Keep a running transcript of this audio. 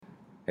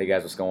Hey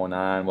guys, what's going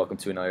on? Welcome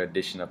to another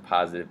edition of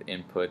Positive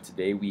Input.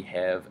 Today we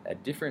have a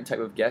different type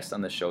of guest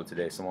on the show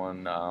today,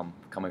 someone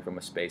coming from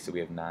a space that we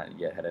have not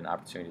yet had an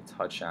opportunity to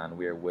touch on.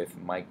 We are with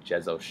Mike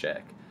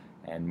Jezoshek,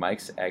 and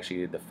Mike's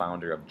actually the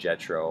founder of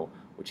Jetro,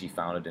 which he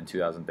founded in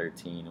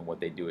 2013, and what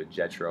they do at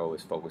Jetro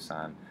is focus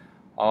on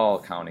all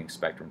accounting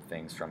spectrum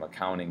things from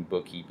accounting,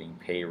 bookkeeping,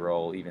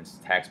 payroll, even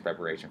tax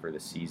preparation for the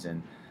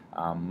season.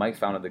 Mike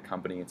founded the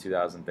company in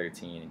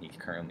 2013, and he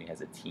currently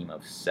has a team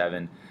of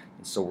 7.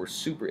 And so we're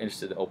super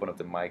interested to open up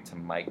the mic to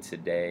Mike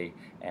today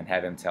and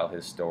have him tell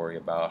his story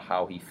about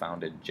how he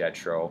founded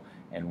Jetro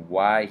and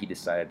why he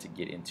decided to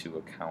get into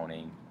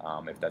accounting,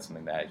 if that's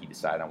something that he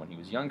decided on when he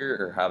was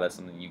younger, or how that's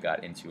something you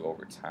got into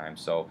over time.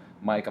 So,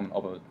 Mike, I'm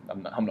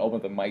gonna open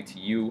up the mic to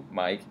you,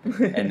 Mike,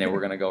 and then we're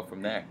gonna go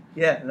from there.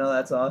 Yeah, no,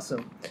 that's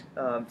awesome.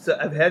 So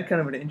I've had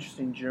kind of an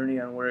interesting journey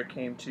on where it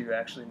came to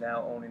actually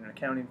now owning an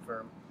accounting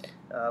firm.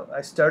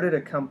 I started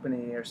a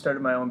company, or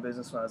started my own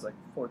business when I was like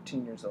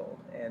 14 years old,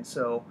 and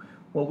so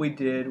what we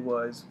did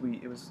was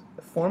it was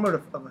a form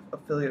of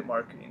affiliate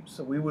marketing.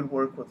 So we would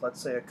work with, let's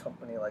say, a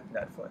company like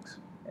Netflix,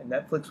 and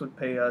Netflix would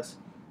pay us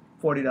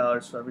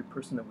 $40 for every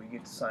person that we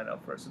get to sign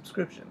up for a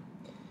subscription.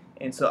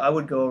 And so I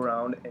would go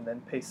around and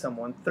then pay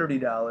someone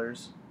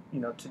 $30,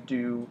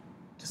 to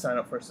sign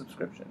up for a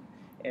subscription.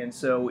 And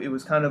so it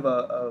was kind of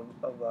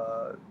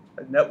a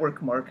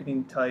network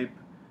marketing type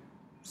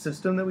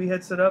system that we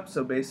had set up.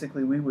 So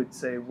basically, we would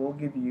say we'll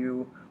give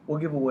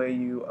away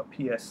you a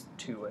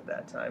PS2 at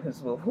that time.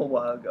 This was a little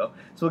while ago.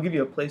 So we'll give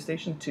you a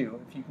PlayStation 2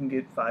 if you can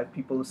get 5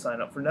 people to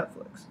sign up for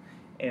Netflix.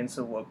 And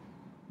so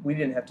we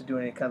didn't have to do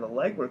any kind of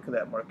legwork of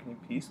that marketing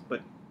piece,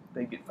 but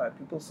they'd get 5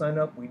 people to sign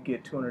up, we'd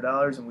get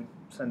 $200, and we'd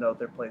send out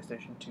their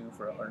PlayStation 2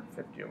 for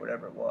 $150 or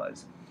whatever it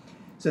was.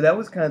 So that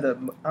was kind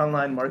of the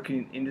online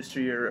marketing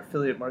industry or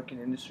affiliate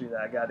marketing industry that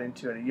I got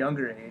into at a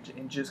younger age,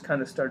 and just kind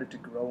of started to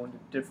grow into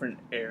different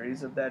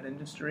areas of that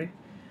industry.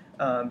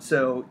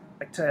 So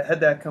I had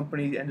that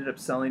company, ended up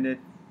selling it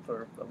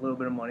for a little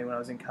bit of money when I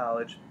was in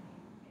college,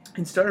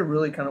 and started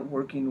really kind of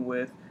working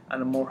with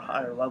on a more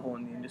higher level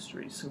in the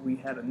industry. So we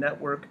had a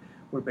network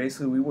where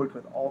basically we worked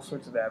with all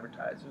sorts of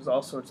advertisers,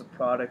 all sorts of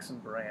products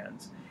and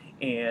brands,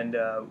 and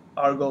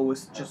our goal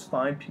was to just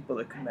find people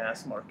that could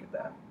mass market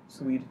that.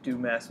 So we'd do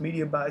mass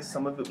media buys.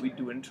 Some of it we'd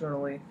do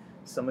internally.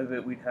 Some of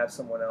it we'd have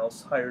someone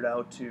else hired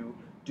out to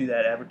do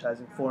that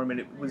advertising for them. And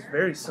it was a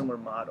very similar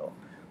model.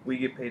 We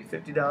get paid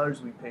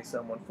 $50. We pay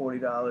someone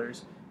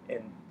 $40,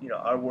 and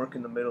our work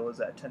in the middle is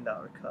that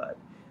 $10 cut.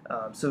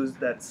 So it's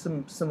that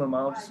some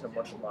amount, just on a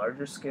much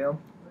larger scale.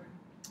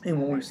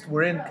 And when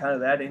we're in kind of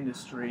that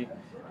industry,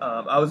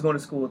 I was going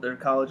to school at their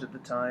college at the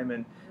time,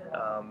 and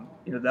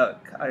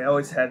that I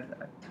always had,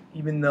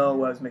 even though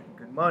I was making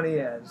good money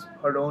as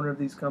part owner of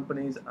these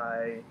companies,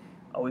 I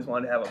always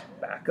wanted to have a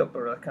backup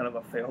or a kind of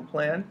a fail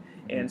plan.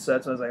 And so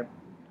that's why I was like,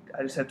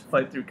 I just have to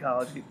fight through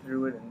college, get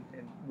through it,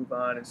 and move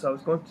on. And so I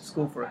was going to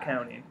school for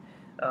accounting,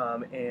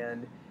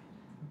 and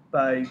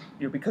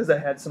because I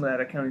had some of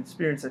that accounting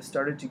experience, I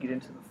started to get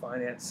into the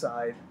finance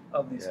side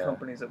of these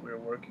companies that we were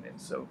working in.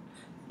 So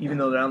even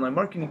though they're online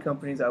marketing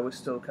companies, I was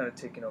still kind of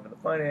taking over the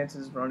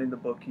finances, running the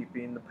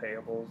bookkeeping, the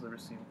payables, the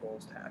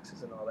receivables,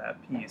 taxes, and all that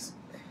piece.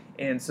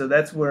 And so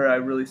that's where I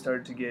really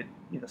started to get,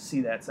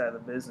 see that side of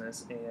the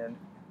business. And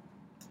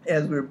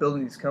as we were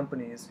building these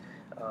companies,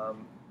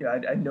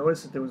 I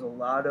noticed that there was a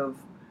lot of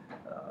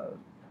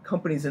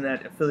companies in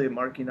that affiliate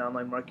marketing,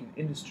 online marketing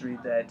industry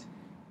that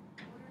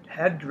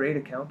had great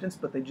accountants,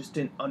 but they just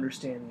didn't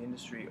understand the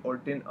industry or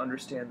didn't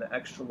understand the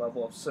extra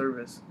level of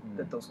service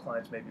that those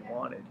clients maybe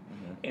wanted.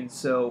 And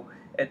so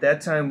at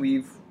that time,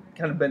 we've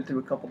kind of been through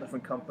a couple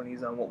different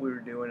companies on what we were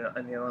doing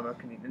in the online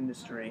marketing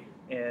industry.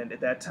 And at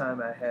that time,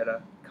 I had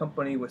a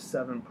company with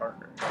 7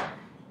 partners,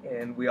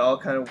 and we all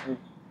kind of were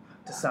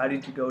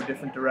deciding to go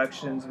different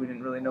directions. We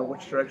didn't really know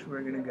which direction we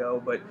were going to go,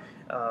 but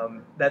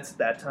that's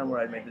that time where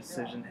I made the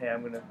decision, hey,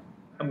 I'm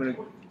going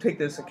to take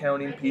this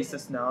accounting piece,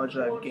 this knowledge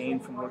that I've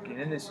gained from working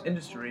in this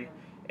industry,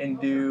 and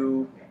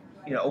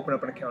open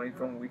up an accounting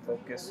firm where we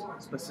focus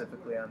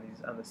specifically on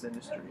this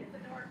industry.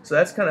 So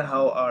that's kind of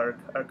how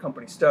our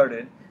company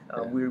started.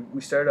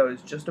 We started out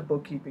as just a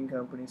bookkeeping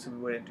company, so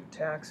we didn't do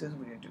taxes,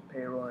 we didn't do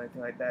payroll, or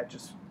anything like that.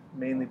 Just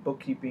mainly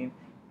bookkeeping,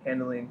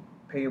 handling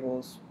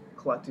payables,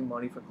 collecting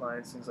money for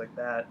clients, things like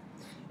that.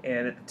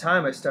 And at the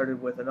time, I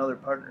started with another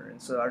partner, and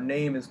so our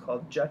name is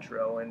called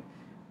Jetro, and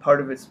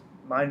part of it's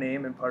my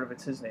name and part of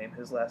it's his name.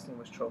 His last name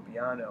was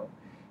Tropiano,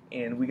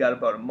 and we got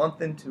about a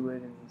month into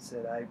it, and he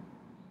said,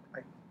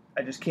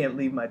 I just can't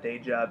leave my day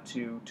job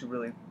to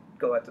really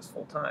go at this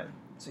full time.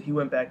 So he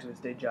went back to his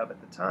day job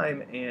at the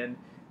time, and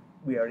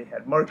we already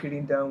had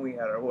marketing done. We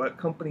had our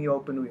company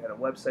open. We had a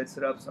website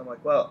set up. So I'm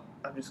like, well,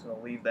 I'm just going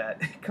to leave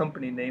that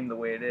company name the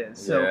way it is.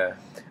 So,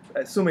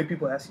 so many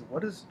people ask me,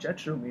 what does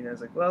Jetro mean? I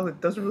was like, well, it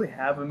doesn't really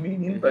have a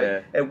meaning,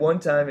 but at one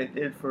time it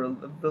did for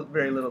a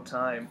very little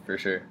time. For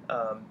sure.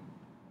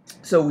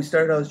 So we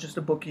started out as just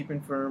a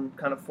bookkeeping firm,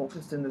 kind of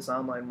focused in this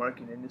online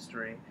marketing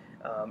industry,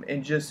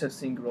 and just have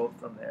seen growth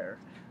from there.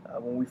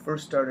 When we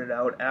first started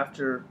out,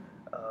 after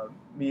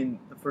Me and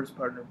the first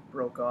partner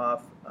broke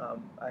off.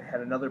 I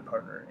had another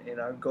partner, and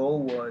our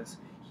goal was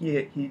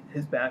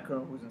his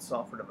background was in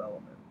software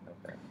development.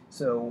 Okay.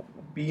 So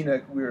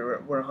we're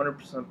a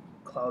 100%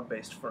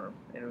 cloud-based firm,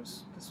 and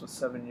this was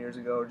 7 years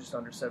ago, or just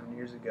under 7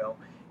 years ago,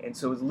 and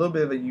so it was a little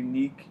bit of a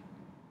unique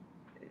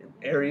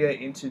area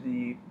into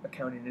the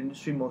accounting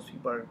industry. Most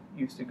people are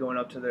used to going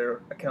up to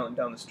their accountant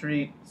down the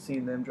street,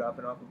 seeing them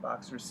dropping off a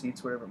box of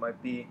receipts, whatever it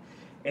might be.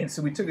 And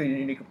so we took a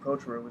unique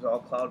approach where it was all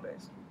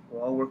cloud-based.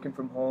 We're all working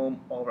from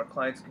home. All of our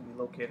clients can be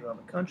located around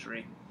the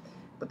country.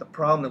 But the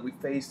problem that we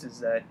faced is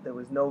that there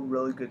was no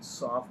really good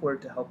software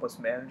to help us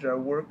manage our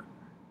work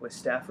with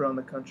staff around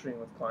the country and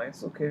with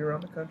clients located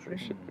around the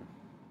country.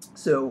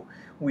 So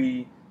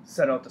we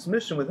set out this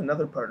mission with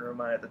another partner of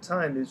mine at the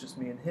time. It was just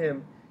me and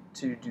him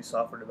to do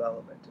software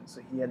development. And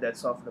so he had that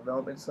software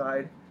development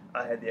side,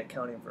 I had the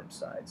accounting firm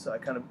side. So I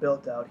kind of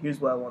built out, here's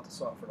what I want the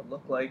software to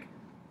look like,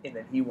 and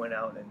then he went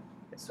out and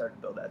started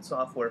to build that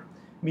software.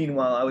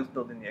 Meanwhile, I was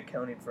building the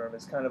accounting firm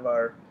as kind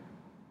of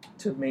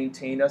to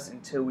maintain us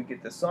until we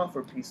get the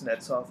software piece, and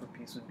that software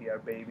piece would be our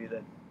baby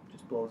that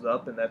just blows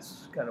up, and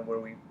that's kind of where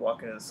we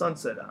walk into the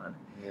sunset on.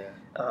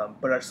 Yeah.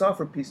 But our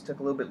software piece took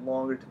a little bit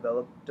longer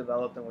to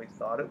develop than we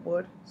thought it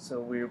would. So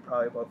we were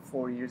probably about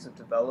 4 years of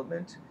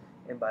development,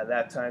 and by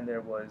that time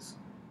there was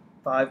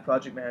 5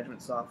 project management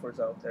softwares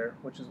out there,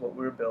 which is what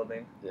we were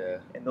building. Yeah.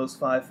 And those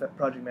 5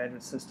 project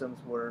management systems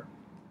were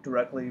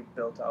directly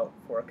built out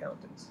for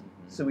accountants.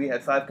 So we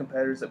had 5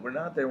 competitors that were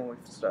not there when we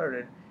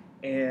started,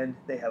 and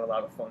they had a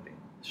lot of funding.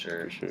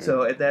 Sure.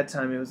 So at that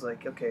time, it was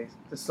like, okay,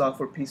 the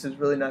software piece is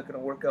really not going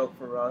to work out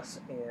for us.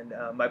 And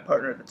my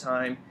partner at the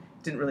time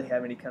didn't really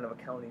have any kind of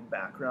accounting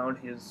background.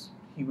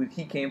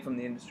 He came from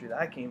the industry that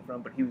I came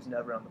from, but he was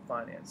never on the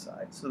finance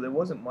side. So there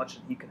wasn't much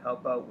that he could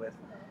help out with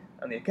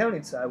on the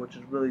accounting side, which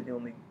is really the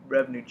only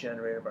revenue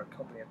generator of our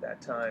company at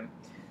that time.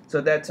 So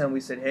at that time, we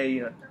said,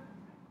 hey,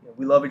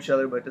 we love each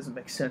other, but it doesn't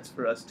make sense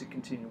for us to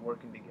continue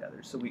working together.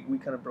 So we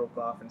kind of broke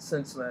off, and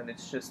since then,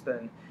 it's just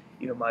been,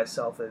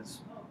 myself as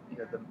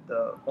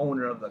the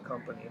owner of the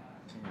company.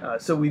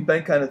 So we've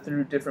been kind of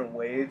through different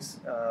waves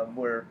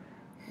where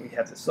we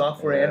have the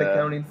software and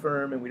accounting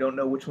firm, and we don't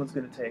know which one's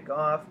going to take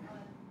off.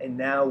 And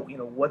now,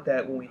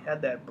 when we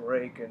had that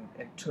break and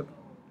took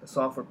the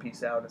software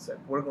piece out and said,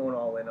 we're going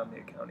all in on the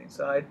accounting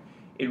side,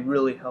 it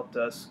really helped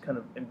us kind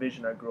of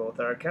envision our growth.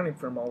 Our accounting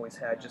firm always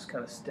had just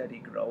kind of steady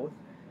growth,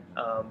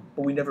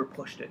 but we never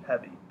pushed it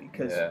heavy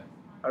because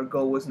our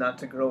goal was not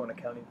to grow an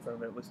accounting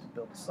firm. It was to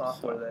build a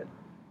software that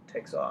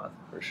takes off.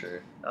 For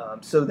sure.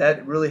 So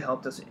that really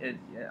helped us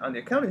on the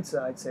accounting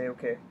side say,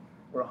 okay,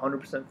 we're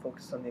 100%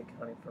 focused on the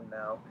accounting firm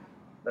now.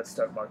 Let's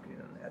start marketing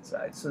on that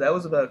side. So that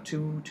was about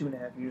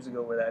 2.5 years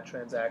ago where that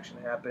transaction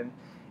happened,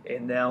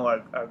 and now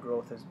our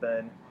growth has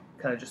been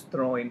kind of just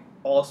throwing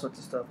all sorts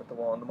of stuff at the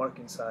wall on the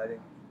marketing side and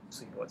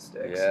seeing what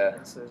sticks. Yeah.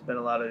 And so there's been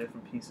a lot of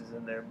different pieces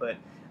in there, but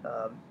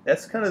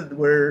that's kind of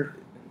where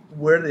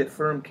the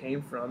firm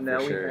came from. Now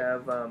we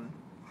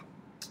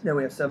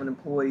have 7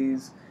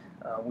 employees.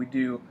 We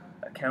do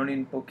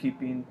accounting,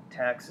 bookkeeping,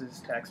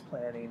 taxes, tax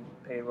planning,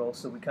 payroll.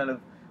 So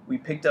we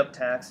picked up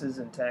taxes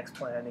and tax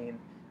planning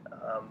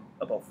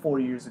about 4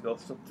 years ago.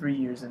 So 3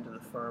 years into the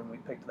firm, we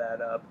picked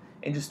that up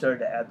and just started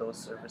to add those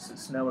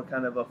services. So now we're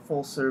kind of a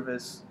full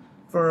service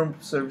firm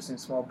servicing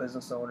small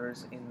business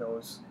owners in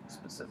those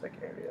specific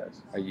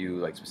areas. Are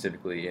you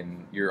specifically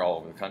you're all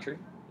over the country?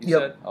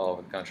 Yep. Said all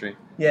over the country.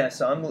 Yeah,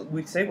 so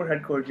we'd say we're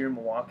headquartered here in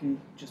Milwaukee,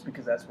 just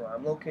because that's where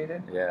I'm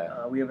located.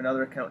 Yeah. We have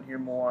another accountant here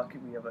in Milwaukee.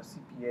 We have a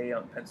CPA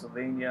out in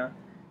Pennsylvania,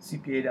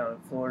 CPA down in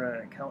Florida,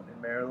 and an accountant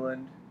in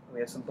Maryland. We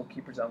have some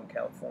bookkeepers out in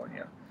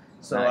California.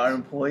 So Nice. Our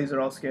employees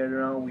are all scattered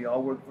around. We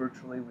all work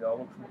virtually. We all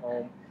work from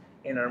home,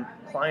 and our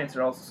clients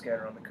are also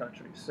scattered around the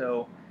country.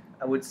 So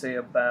I would say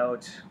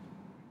about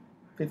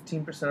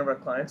 15% of our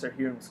clients are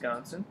here in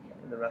Wisconsin,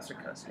 and the rest are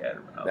kind of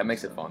scattered around. That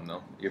makes it fun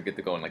though. You get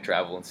to go and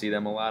travel and see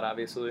them a lot,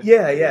 obviously.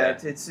 Yeah.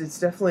 It's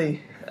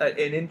definitely an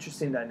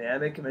interesting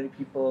dynamic. And many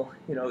people,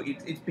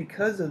 it's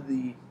because of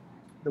the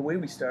way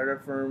we started our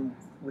firm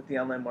with the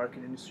online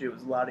marketing industry. It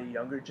was a lot of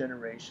younger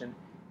generation.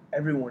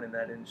 Everyone in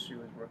that industry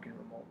was working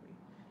remotely.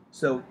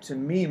 So to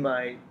me,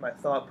 my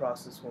thought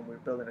process when we're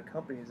building a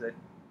company is that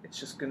it's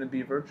just going to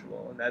be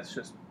virtual, and that's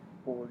just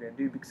what we're going to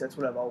do because that's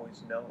what I've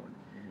always known.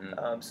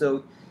 Mm-hmm.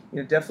 So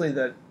definitely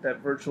that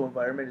virtual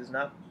environment is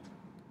not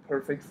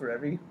perfect for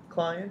every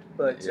client,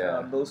 but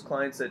those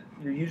clients that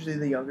you're usually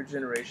the younger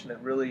generation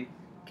that really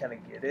kind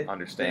of get it,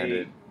 understand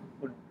it,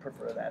 would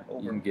prefer that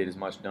over. You can get as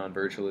much done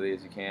virtually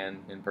as you can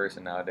in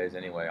person nowadays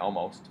anyway,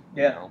 almost.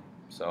 Yeah.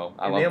 So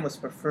they almost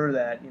prefer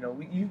that.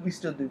 We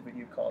still do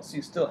video calls, so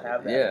you still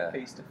have that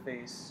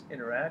face-to-face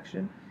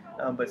interaction,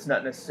 but it's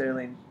not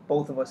necessarily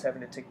both of us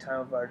having to take time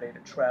of our day to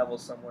travel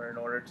somewhere in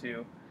order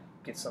to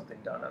get something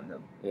done on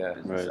the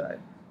business side.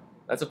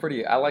 That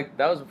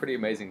was a pretty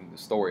amazing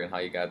story on how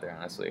you got there,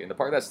 honestly. And the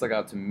part that stuck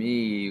out to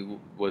me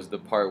was the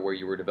part where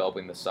you were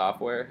developing the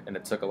software, and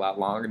it took a lot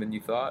longer than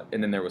you thought,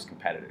 and then there was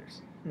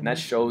competitors. Mm-hmm. And that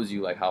shows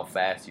you how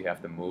fast you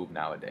have to move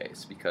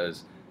nowadays,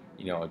 because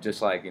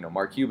just like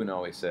Mark Cuban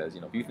always says,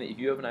 if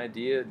you have an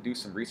idea, do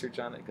some research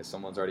on it because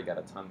someone's already got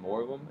a ton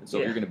more of them. And so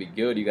if you're going to be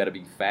good, you got to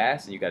be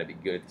fast and you got to be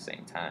good at the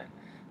same time.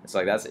 It's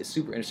like it's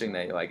super interesting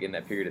that like in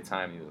that period of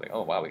time, you was like,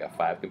 oh wow, we got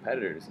 5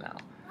 competitors now.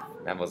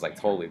 And that was like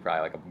totally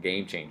probably like a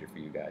game changer for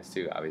you guys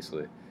too,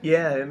 obviously.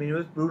 Yeah, I mean it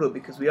was brutal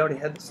because we already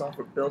had the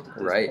software built at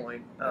this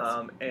point,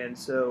 and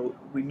so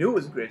we knew it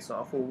was great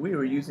software. We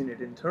were using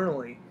it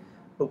internally,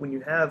 but when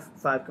you have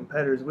 5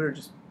 competitors, we were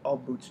just all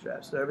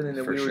bootstrapped. So everything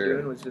that we were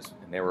doing was just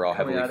and they were all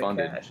heavily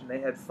funded, cash, and they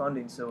had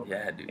funding. So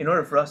yeah, dude. In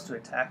order for us to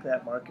attack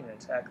that market and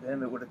attack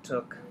them, it would have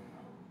took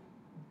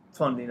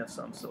funding of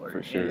some sort.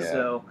 For sure. And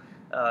so,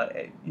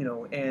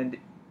 and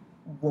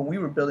when we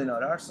were building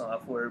out our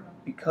software,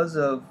 because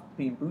of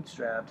being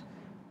bootstrapped,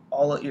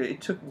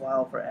 it took a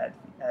while for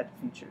add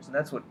features, and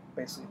that's what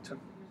basically took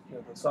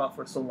the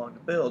software so long to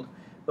build.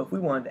 But if we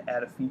wanted to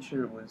add a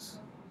feature, it was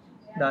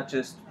not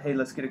just, hey,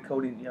 let's get a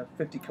coding,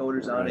 50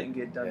 coders on it and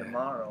get it done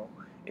tomorrow.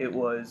 It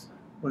was,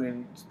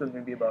 it's going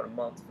to be about a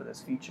month for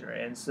this feature.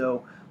 And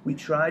so we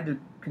tried to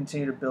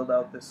continue to build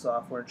out this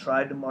software,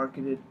 tried to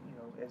market it,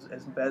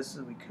 as best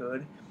as we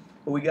could.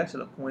 But we got to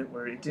the point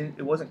where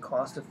it wasn't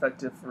cost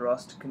effective for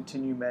us to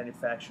continue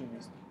manufacturing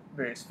these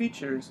various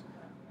features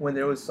when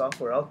there was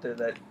software out there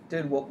that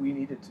did what we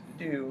needed to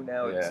do.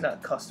 Now it's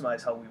not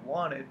customized how we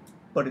wanted,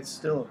 but it's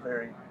still a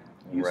very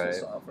useful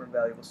software and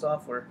valuable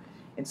software.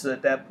 And so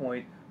at that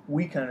point,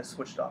 we kind of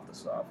switched off the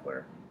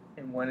software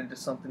and went into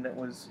something that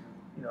was,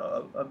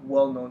 a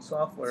well-known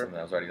software. Something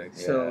that was already like,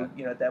 so,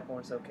 at that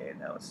point, it's okay.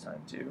 Now it's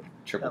time to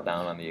triple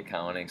down on the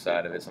accounting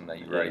side of it. Something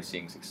that you're already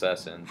seeing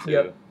success in too.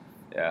 Yep.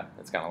 Yeah,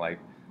 it's kind of like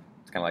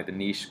the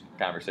niche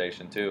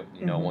conversation too.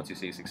 Once you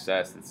see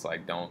success, it's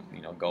like don't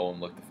go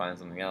and look to find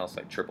something else.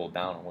 Like triple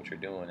down on what you're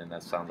doing, and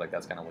that sounds like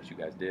that's kind of what you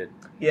guys did.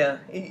 Yeah,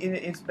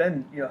 it's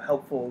been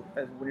helpful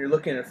when you're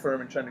looking at a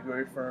firm and trying to grow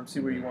your firm, see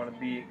where you want to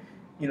be.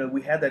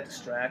 We had that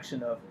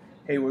distraction of,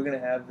 hey, we're going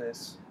to have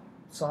this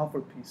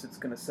software piece that's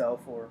going to sell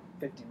for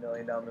 $50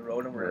 million down the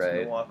road, and we're just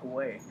going to walk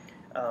away.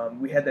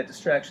 We had that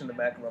distraction in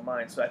the back of our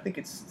mind, so I think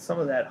it's some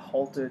of that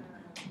halted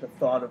the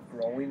thought of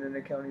growing an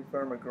accounting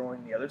firm or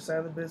growing the other side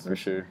of the business. For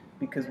sure.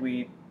 Because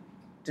we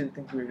didn't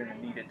think we were going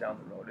to need it down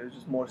the road. It was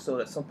just more so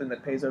that something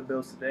that pays our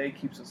bills today,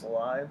 keeps us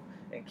alive,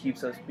 and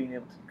keeps us being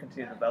able to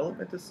continue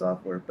development this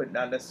software, but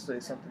not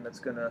necessarily something that's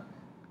going to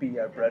be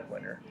our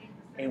breadwinner.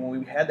 And when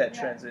we had that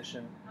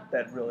transition,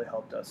 that really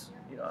helped us,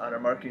 on our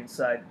marketing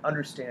side,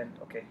 understand,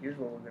 okay, here's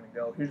where we're going to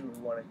go, here's where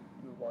we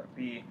want to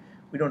be.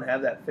 We don't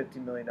have that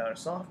 $50 million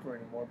software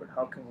anymore, but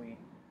how can we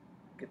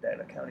get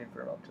that accounting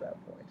firm up to that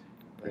point?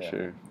 For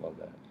sure. Love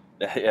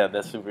that. Yeah,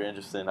 that's super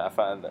interesting. I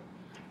find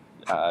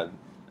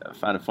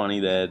it funny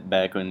that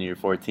back when you're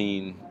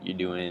 14, you're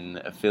doing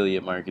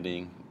affiliate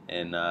marketing,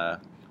 and I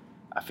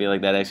feel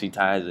like that actually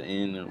ties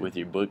in with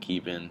your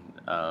bookkeeping,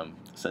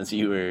 since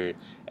you were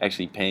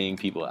actually paying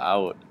people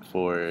out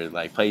for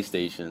like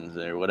PlayStations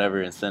or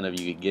whatever incentive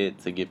you could get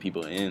to get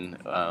people in.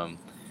 And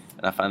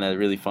I find that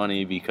really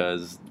funny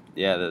because,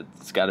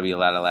 it's got to be a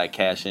lot of like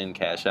cash in,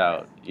 cash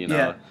out,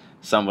 Yeah.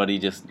 Somebody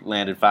just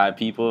landed 5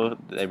 people.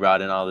 They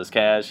brought in all this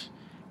cash,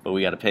 but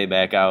we got to pay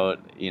back out,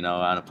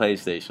 on a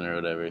PlayStation or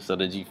whatever. So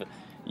did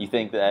you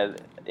think that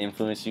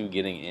influenced you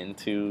getting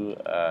into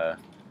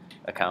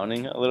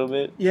accounting a little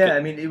bit? Yeah, I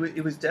mean,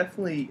 it was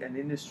definitely an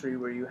industry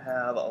where you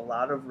have a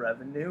lot of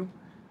revenue,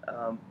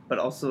 but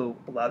also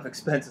a lot of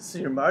expenses. So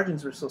your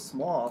margins were so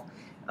small,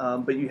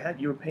 but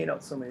you were paying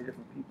out so many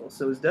different people.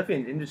 So it was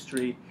definitely an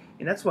industry,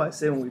 and that's why I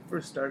say when we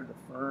first started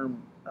the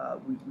firm,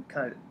 we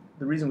kind of.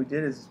 The reason we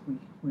did is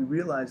we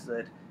realized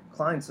that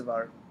clients of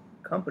our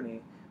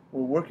company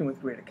were working with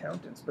great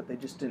accountants, but they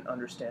just didn't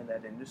understand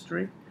that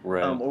industry,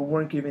 or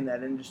weren't giving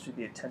that industry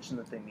the attention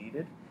that they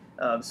needed.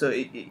 So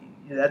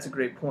that's a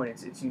great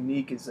point. It's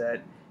unique is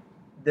that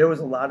there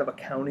was a lot of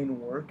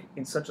accounting work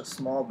in such a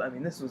small. I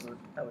mean,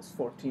 I was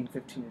 14,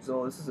 15 years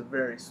old. This is a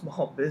very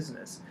small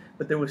business,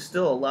 but there was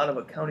still a lot of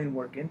accounting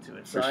work into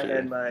it. So I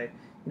had my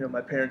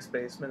my parents'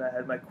 basement. I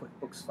had my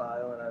QuickBooks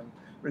file, and I'm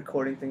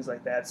recording things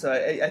like that. So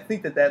I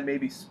think that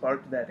maybe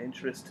sparked that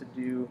interest to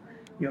do,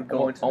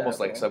 go into almost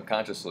that like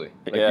subconsciously.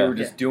 Like Yeah. you were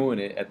just doing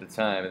it at the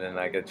time, and then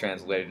like it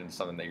translated into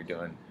something that you're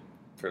doing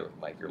for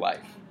like your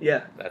life.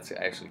 Yeah. That's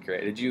actually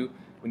great.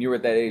 When you were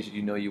at that age, did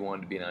you know you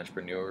wanted to be an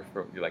entrepreneur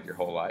for like your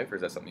whole life, or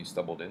is that something you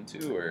stumbled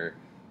into, or?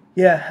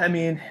 Yeah, I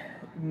mean,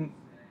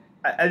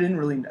 I didn't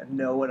really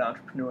know what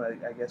entrepreneur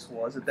I guess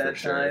was at that For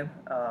sure.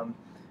 time.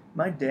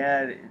 My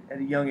dad, at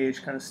a young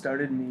age, kind of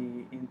started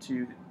me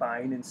into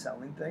buying and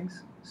selling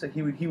things. So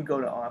he would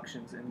go to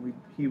auctions, and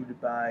he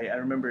would buy. I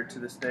remember to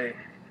this day,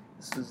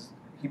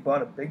 he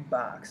bought a big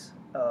box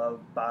of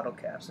bottle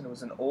caps, and it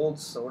was an old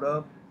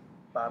soda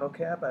bottle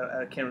cap.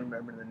 I can't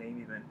remember the name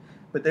even,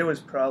 but there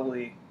was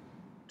probably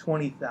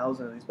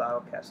 20,000 of these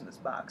bottle caps in this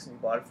box, and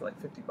he bought it for like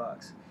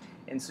 $50.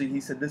 And so he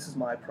said, "This is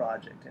my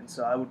project." And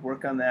so I would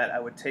work on that.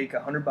 I would take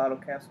 100 bottle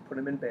caps, put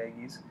them in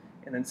baggies,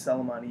 and then sell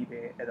them on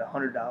eBay at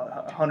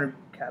 $100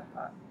 cap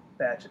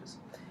batches.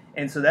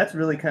 And so that's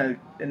really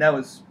and that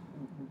was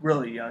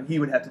really young. He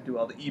would have to do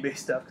all the eBay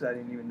stuff because I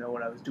didn't even know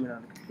what I was doing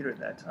on the computer at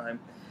that time.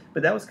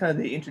 But that was kind of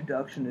the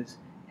introduction is,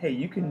 hey,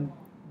 you can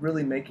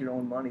really make your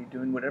own money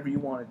doing whatever you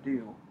want to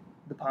do.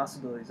 The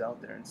possibilities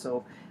out there. And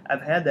so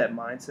I've had that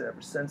mindset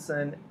ever since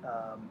then,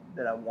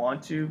 that I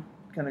want to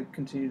kind of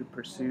continue to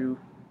pursue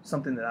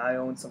something that I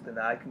own, something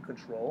that I can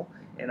control,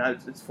 and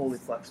it's fully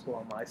flexible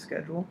on my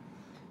schedule.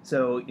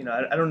 So,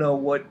 I don't know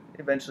what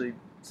eventually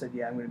said,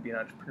 yeah, I'm going to be an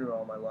entrepreneur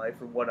all my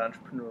life, or what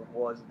entrepreneur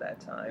was at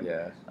that time.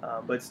 Yeah.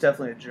 But it's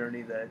definitely a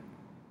journey that,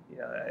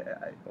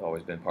 I've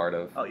always been part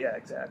of. Oh, yeah,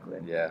 exactly.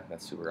 Yeah,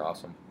 that's super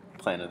awesome.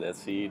 Planted that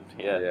seed.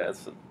 Yeah.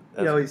 That's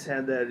you always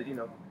had that,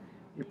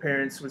 your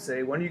parents would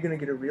say, when are you going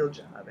to get a real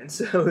job? And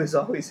so it was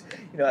always,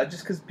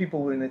 just because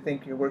people, when they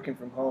think you're working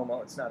from home,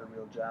 oh, it's not a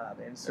real job.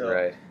 And so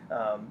right.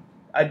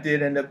 I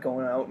did end up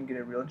going out and get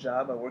a real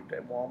job. I worked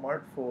at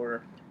Walmart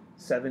for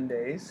 7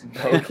 days.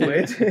 I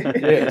quit.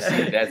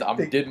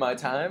 I did my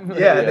time.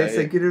 They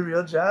said, get a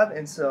real job.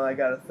 And so I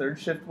got a third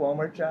shift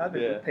Walmart job.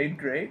 It paid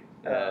great.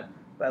 Yeah.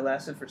 But I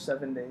lasted for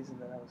 7 days and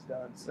then I was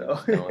done. So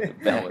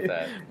done with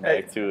that.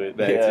 Back to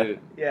it.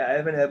 Yeah, I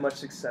haven't had much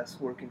success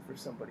working for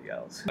somebody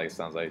else. It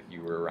sounds like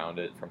you were around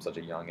it from such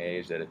a young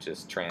age that it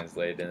just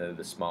translated into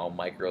the small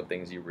micro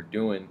things you were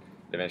doing.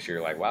 Eventually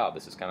you're like, wow,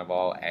 this is kind of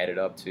all added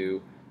up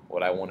to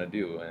what I want to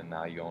do, and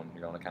now you own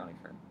your own accounting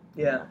firm.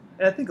 Yeah,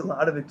 and I think a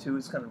lot of it too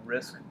is kind of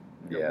risk.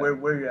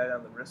 Where you're at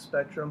on the risk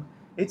spectrum.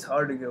 It's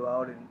hard to go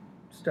out and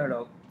start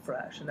out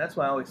fresh, and that's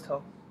why I always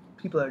tell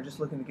people that are just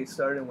looking to get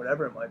started in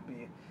whatever it might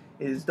be,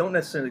 is don't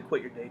necessarily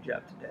quit your day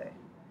job today.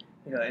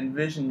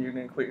 Envision you're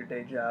going to quit your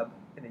day job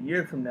in a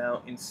year from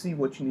now and see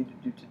what you need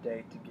to do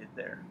today to get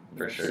there.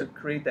 For sure. So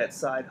create that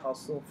side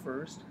hustle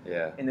first.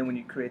 Yeah. And then when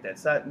you create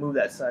that move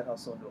that side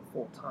hustle into a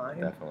full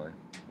time. Definitely.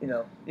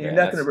 You're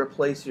not going to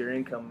replace your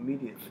income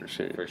immediately. For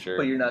sure.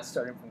 But you're not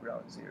starting from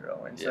ground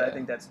zero. And so I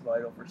think that's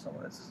vital for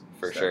someone that's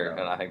for sure.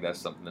 And I think that's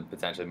something that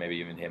potentially maybe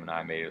even him and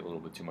I made a little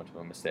bit too much of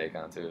a mistake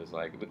on too. Is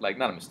like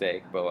not a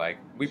mistake, but like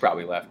we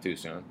probably left too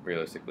soon,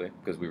 realistically,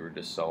 because we were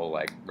just so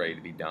like ready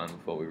to be done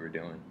with what we were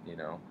doing.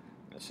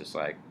 It's just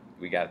like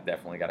we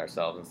definitely got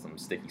ourselves in some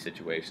sticky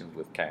situations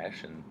with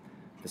cash, and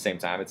at the same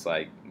time, it's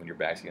like when your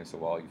back's against the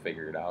wall, you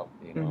figure it out,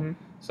 Mm-hmm.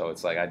 So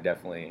it's like I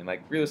definitely, and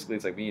like realistically,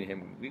 it's like me and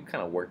him, we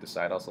kind of worked the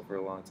side hustle for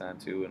a long time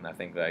too, and I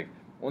think like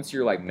once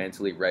you're like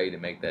mentally ready to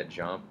make that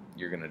jump,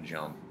 you're gonna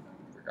jump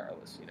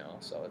regardless,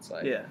 So it's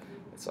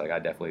like I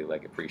definitely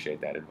like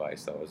appreciate that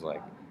advice. Though, is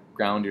like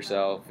ground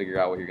yourself, figure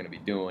out what you're gonna be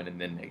doing, and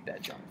then make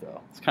that jump.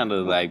 Though it's kind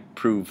of like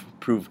prove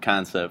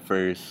concept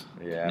first,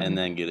 and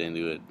then get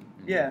into it.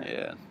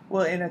 Yeah.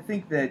 Well, and I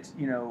think that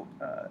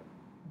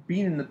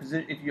being in the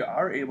position, if you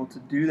are able to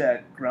do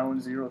that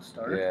ground zero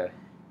start,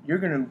 you're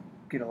going to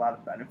get a lot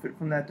of benefit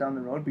from that down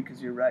the road,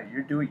 because you're right.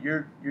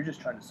 You're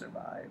just trying to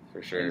survive.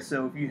 For sure. And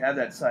so if you have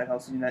that side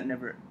hustle,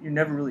 you're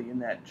never really in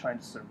that trying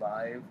to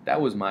survive. That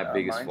was my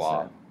biggest mindset.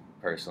 flaw,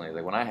 personally.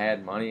 Like when I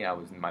had money,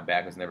 my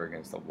back was never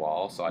against the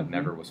wall, so I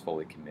never was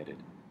fully committed.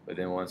 But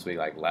then once we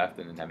like left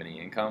and didn't have any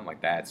income,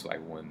 like that's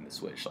like when the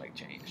switch like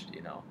changed,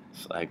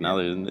 It's like now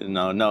there's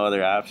no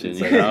other option.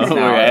 We're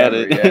at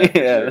it.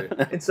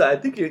 Sure. And so I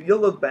think you'll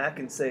look back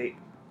and say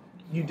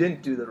you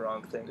didn't do the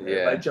wrong thing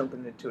there by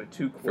jumping into it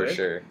too quick. For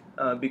sure.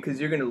 Because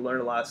you're going to learn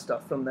a lot of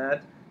stuff from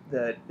that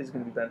is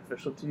going to be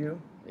beneficial to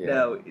you. Yeah.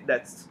 Now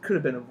that could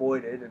have been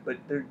avoided, but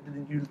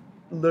you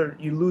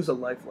lose a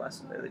life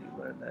lesson there that you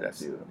learned that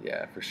too.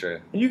 Yeah, for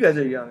sure. And you guys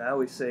are young. I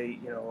always say,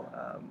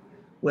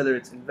 whether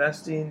it's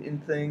investing in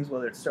things,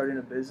 whether it's starting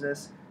a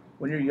business,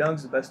 when you're young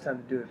is the best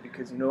time to do it,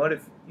 because you know what?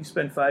 If you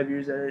spend 5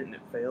 years at it and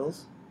it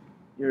fails,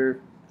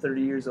 you're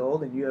 30 years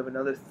old and you have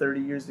another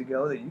 30 years to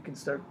go that you can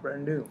start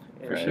brand new.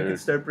 And For you sure. can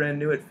start brand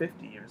new at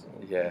 50 years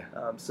old. Yeah.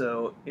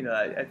 So,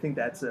 I think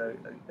that's a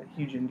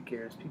huge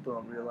indicator, is people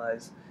don't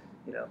realize,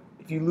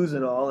 if you lose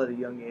it all at a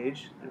young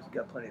age, there's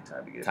got plenty of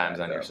time to get it Time's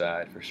back on your up.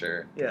 side, for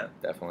sure. Yeah.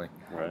 Definitely.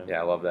 Right. Yeah,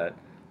 I love that.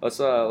 Let's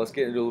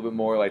get into a little bit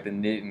more like the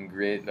knit and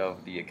grit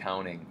of the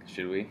accounting,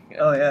 should we?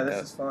 Oh yeah,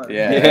 this is fun.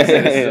 Yeah, this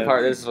is the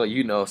part. This is what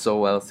you know so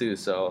well too.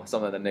 So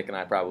something that Nick and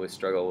I probably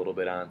struggle a little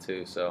bit on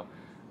too. So,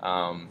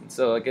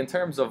 like in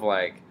terms of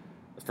like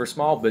for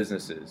small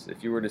businesses,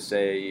 if you were to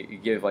say you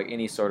give like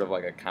any sort of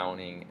like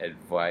accounting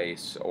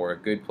advice or a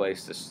good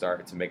place to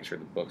start to make sure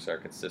the books are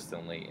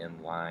consistently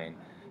in line,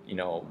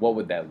 what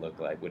would that look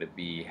like? Would it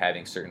be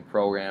having certain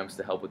programs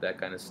to help with that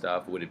kind of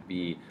stuff? Would it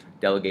be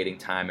delegating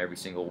time every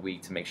single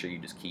week to make sure you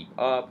just keep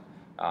up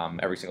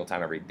every single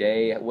time, every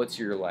day? What's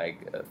your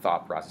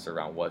thought process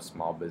around what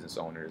small business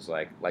owners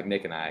like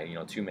Nick and I,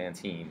 two-man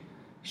team,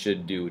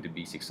 should do to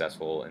be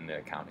successful in the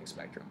accounting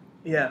spectrum?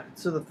 Yeah.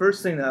 So the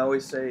first thing that I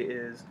always say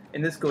is,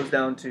 and this goes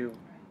down to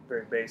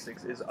very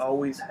basics, is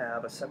always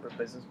have a separate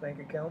business bank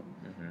account.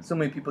 Mm-hmm. So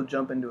many people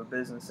jump into a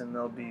business and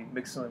they'll be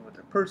mixing it with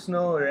their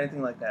personal or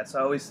anything like that. So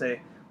I always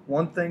say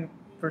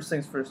first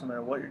things first, no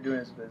matter what you're doing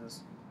as a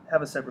business,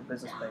 have a separate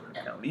business bank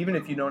account. Even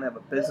if you don't have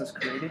a business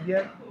created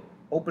yet,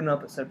 open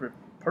up a separate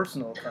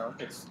personal account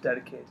that's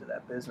dedicated to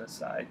that business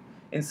side.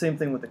 And same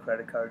thing with the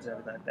credit cards and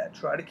everything like that.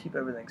 Try to keep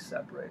everything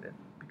separated,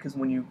 because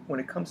when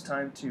it comes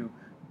time to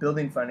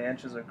building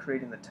financials or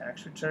creating the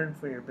tax return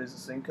for your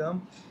business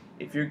income,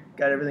 if you've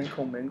got everything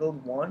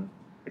commingled, one,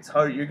 it's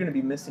hard. You're going to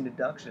be missing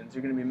deductions.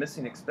 You're going to be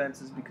missing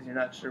expenses because you're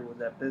not sure was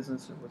that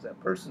business or was that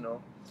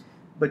personal.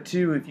 But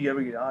two, if you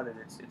ever get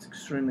audited, it's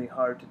extremely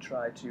hard to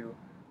try to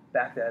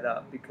back that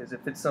up, because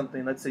if it's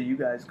something, let's say you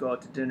guys go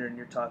out to dinner and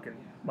you're talking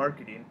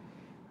marketing,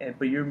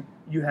 but you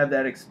have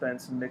that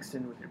expense mixed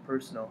in with your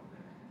personal,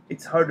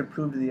 it's hard to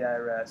prove to the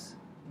IRS,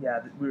 yeah,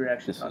 that we were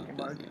actually talking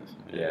marketing.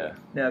 Yeah.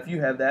 Now, if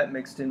you have that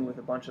mixed in with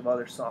a bunch of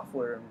other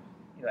software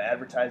and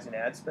advertising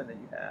ad spend that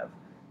you have,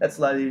 that's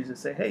a lot easier to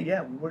say, hey,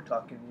 yeah, we were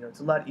talking. It's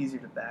a lot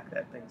easier to back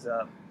that things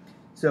up.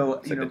 So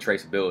it's like the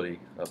traceability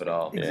of it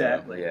all.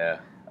 Exactly. Yeah.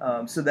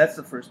 So that's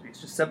the first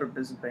piece, just separate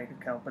business bank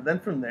account. But then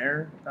from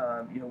there,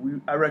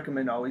 I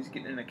recommend always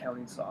getting an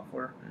accounting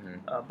software,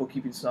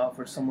 bookkeeping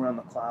software, somewhere on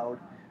the cloud.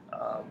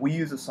 We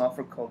use a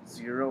software called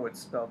Xero.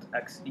 It's spelled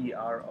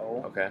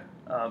Xero. Okay.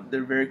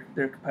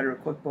 They're a competitor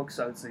of QuickBooks.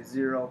 So I would say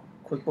Xero,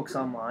 QuickBooks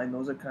Online.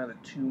 Those are kind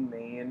of the two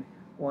main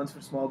ones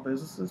for small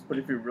businesses. But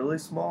if you're really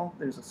small,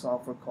 there's a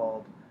software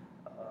called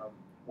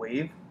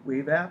Wave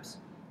apps.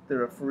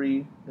 They're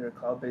a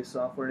cloud-based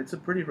software. It's a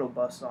pretty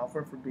robust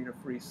software for being a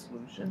free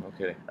solution.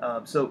 Okay.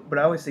 But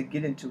I always say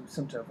get into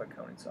some type of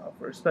accounting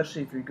software,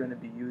 especially if you're going to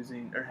be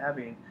using or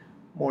having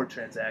more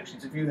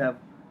transactions. If you have,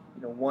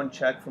 one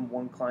check from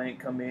one client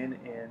come in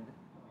and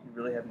you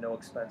really have no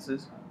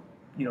expenses,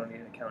 you don't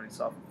need an accounting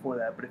software for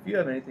that. But if you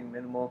have anything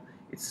minimal,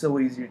 it's so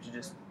easier to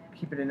just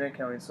keep it in an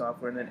accounting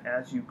software, and then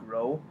as you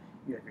grow,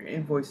 you have your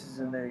invoices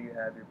in there, you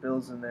have your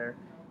bills in there,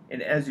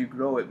 and as you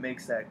grow, it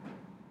makes that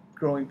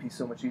growing piece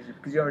so much easier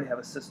because you already have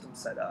a system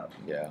set up.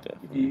 Yeah.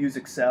 Definitely. If you use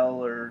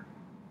Excel, or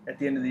at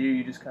the end of the year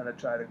you just kind of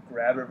try to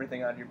grab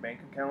everything out of your bank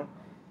account,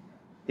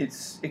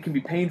 it can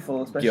be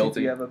painful, especially Guilty.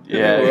 if you have a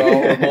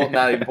We're all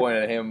not even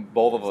pointing at him.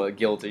 Both of us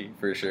guilty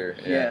for sure.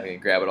 Yeah. You can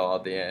grab it all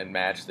at the end,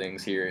 match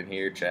things here and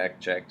here,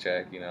 check.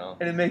 And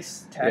it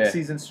makes tax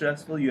season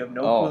stressful. You have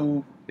no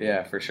clue.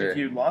 Yeah, for sure. If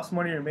you lost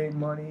money or made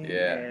money.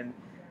 Yeah. And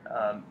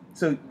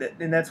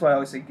and that's why I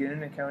always say get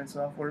an accounting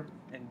software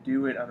and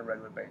do it on a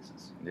regular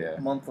basis. Yeah.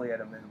 Monthly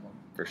at a minimum.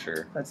 For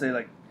sure. I'd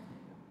say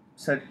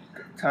set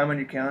time on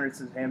your calendar. It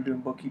says, hey, I'm doing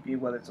bookkeeping,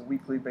 whether it's a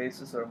weekly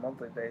basis or a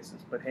monthly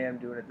basis, but hey, I'm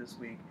doing it this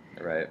week.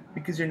 Right.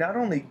 Because you're not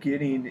only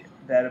getting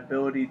that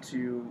ability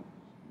to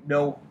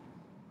know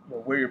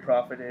where your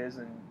profit is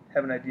and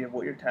have an idea of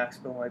what your tax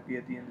bill might be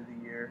at the end of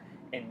the year,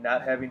 and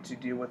not having to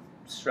deal with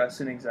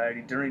stress and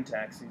anxiety during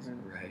tax season,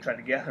 trying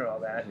to gather all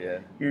that. Yeah.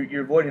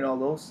 You're avoiding all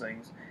those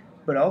things.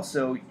 But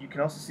also, you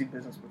can also see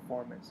business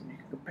performance, and you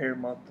can compare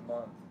month to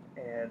month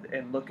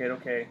and look at,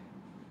 okay,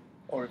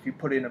 or if you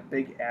put in a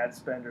big ad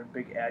spend or a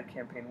big ad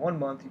campaign one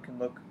month, you can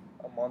look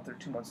a month or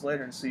 2 months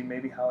later and see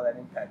maybe how that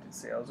impacted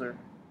sales, or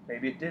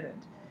maybe it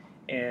didn't.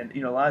 And,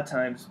 a lot of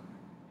times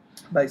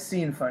by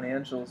seeing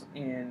financials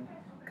in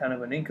kind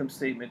of an income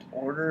statement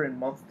order and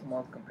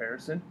month-to-month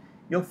comparison,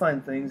 you'll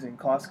find things and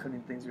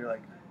cost-cutting things where you're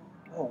like,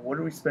 oh, what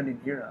are we spending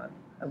here on?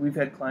 And we've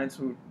had clients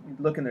who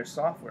look in their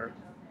software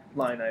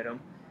line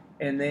item,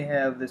 and they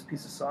have this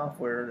piece of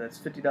software that's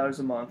 $50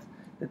 a month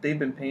that they've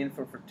been paying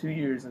for 2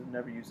 years and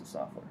never used the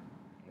software.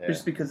 Yeah.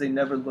 Just because they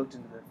never looked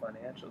into their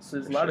financials. So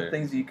there's a lot of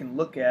things that you can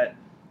look at.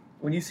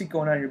 When you see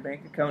going on your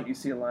bank account, you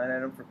see a line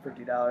item for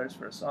 $50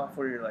 for a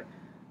software, you're like,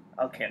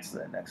 I'll cancel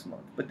that next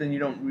month. But then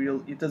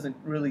it doesn't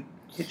really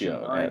hit your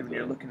mind when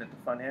you're looking at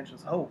the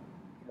financials. Oh,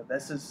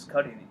 this is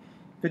cutting.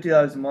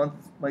 $50 a month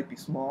might be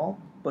small,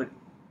 but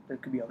there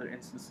could be other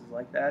instances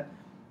like that.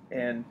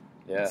 And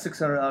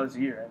 $600 a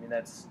year. I mean,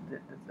 that's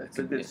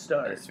a good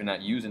start. If you're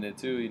not using it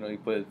too, you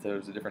put it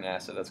towards a different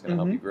asset that's going to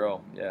help you grow.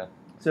 Yeah.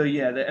 So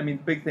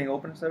big thing: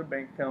 open a separate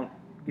bank account,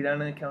 get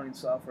on an accounting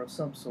software of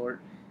some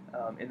sort,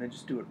 and then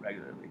just do it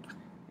regularly.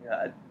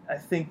 I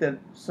think that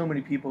so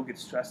many people get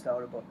stressed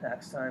out about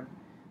tax time.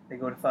 They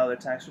go to file their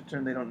tax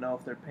return, they don't know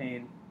if they're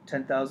paying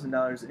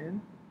 $10,000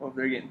 in or if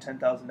they're getting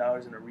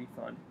 $10,000 in a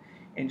refund.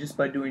 And just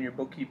by doing your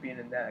bookkeeping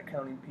and that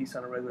accounting piece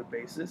on a regular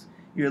basis,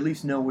 you at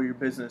least know where your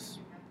business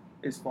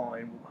is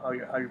falling, how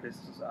your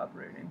business is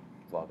operating.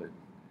 Love it.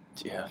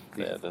 Yeah,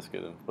 that's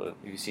good input.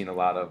 You've seen a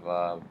lot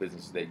of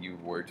businesses that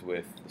you've worked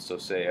with. So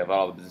say of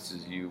all the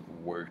businesses you've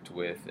worked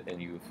with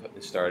and you've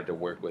started to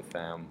work with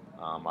them,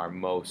 are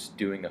most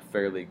doing a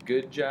fairly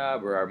good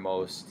job or are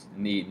most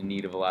in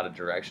need of a lot of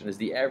direction? Is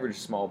the average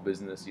small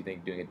business, you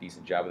think, doing a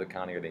decent job with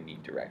accounting, or they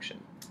need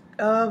direction?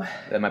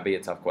 That might be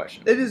a tough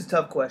question. It is a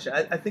tough question.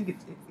 I think it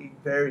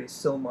varies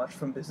so much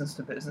from business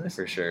to business.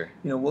 For sure.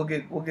 We'll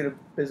get a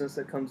business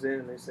that comes in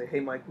and they say, hey,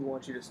 Mike, we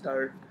want you to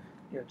start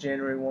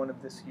January 1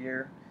 of this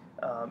year.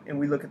 And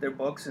we look at their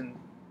books and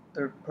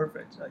they're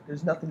perfect. Like,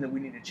 there's nothing that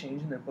we need to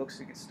change in their books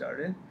to get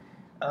started.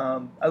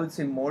 I would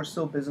say more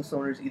so business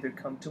owners either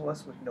come to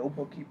us with no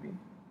bookkeeping,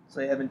 so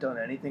they haven't done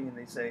anything, and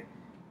they say,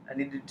 I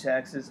need to do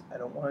taxes, I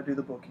don't want to do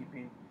the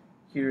bookkeeping,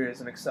 here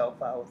is an Excel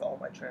file with all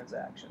my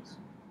transactions.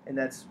 And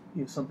that's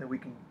something we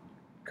can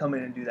come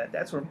in and do that.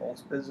 That's where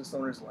most business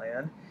owners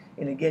land.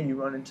 And again,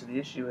 you run into the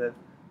issue of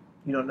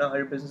you don't know how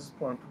your business is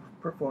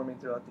performing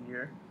throughout the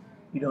year.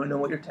 You don't know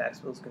what your tax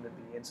bill is going to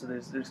be, and so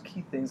there's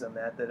key things on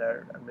that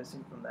are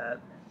missing from that.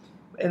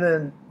 And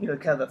then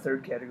kind of the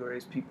third category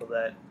is people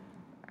that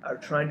are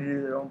trying to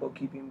do their own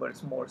bookkeeping, but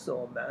it's more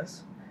so a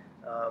mess.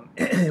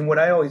 And what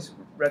I always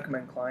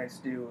recommend clients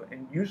do,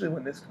 and usually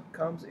when this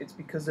comes, it's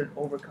because they're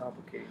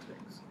overcomplicating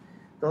things.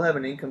 They'll have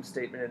an income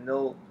statement, and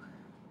they'll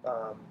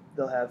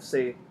have,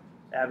 say,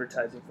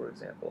 advertising, for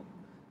example.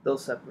 They'll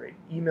separate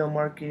email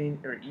marketing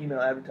or email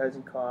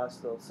advertising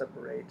costs. They'll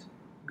separate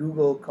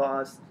Google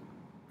costs,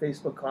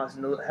 Facebook costs,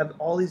 and they'll have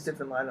all these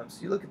different line items.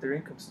 So you look at their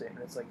income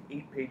statement; it's like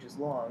 8 pages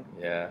long,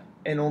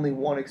 and only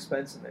one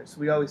expense in there. So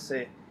we always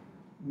say,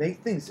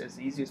 make things as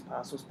easy as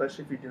possible,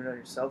 especially if you're doing it on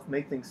yourself.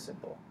 Make things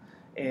simple.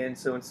 And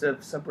so instead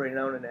of separating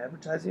out in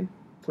advertising,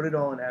 put it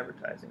all in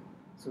advertising.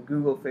 So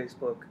Google,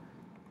 Facebook,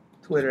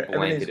 Twitter,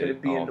 everything's going to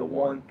be into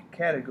one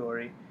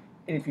category.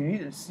 And if you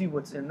need to see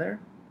what's in there,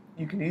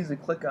 you can easily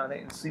click on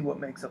it and see what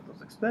makes up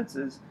those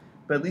expenses.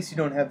 But at least you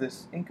don't have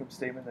this income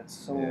statement that's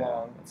so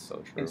long. That's so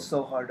true. It's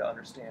so hard to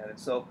understand. And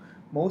so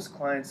most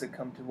clients that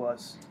come to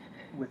us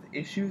with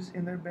issues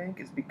in their bank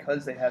is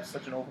because they have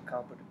such an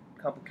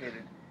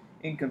overcomplicated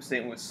income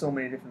statement with so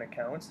many different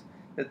accounts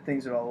that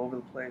things are all over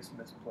the place,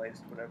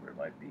 misplaced, whatever it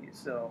might be.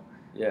 So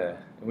yeah,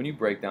 and when you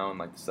break down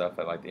like the stuff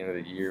at like the end of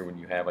the year, when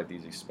you have like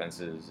these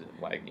expenses,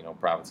 like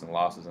profits and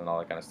losses and all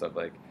that kind of stuff,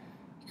 like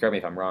correct me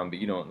if I'm wrong, but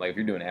you don't if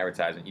you're doing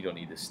advertising, you don't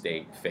need to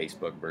state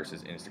Facebook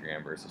versus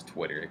Instagram versus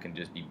Twitter. It can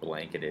just be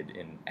blanketed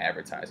in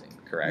advertising,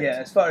 correct? Yeah,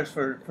 as far as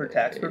for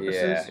tax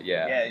purposes,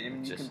 yeah. I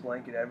mean, you can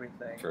blanket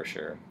everything for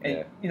sure.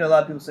 And a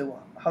lot of people say,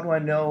 well, how do I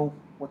know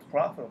what's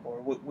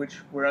profitable or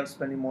where I'm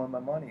spending more of my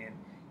money? And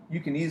you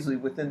can easily,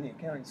 within the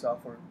accounting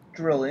software,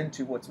 drill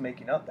into what's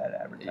making up that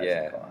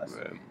advertising cost.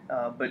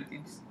 Right. But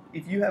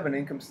if you have an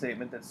income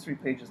statement that's 3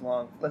 pages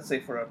long, let's say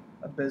for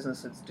a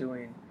business that's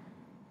doing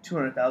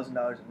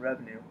 $200,000 in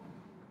revenue,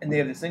 and they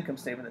have this income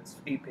statement that's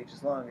 8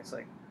 pages long, it's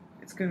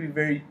going to be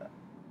very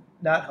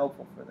not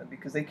helpful for them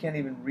because they can't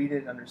even read it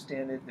and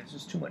understand it. There's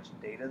just too much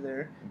data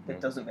there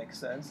that doesn't make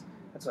sense.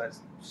 That's why I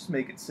just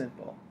make it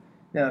simple.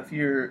 Now, if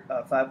you're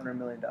a $500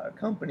 million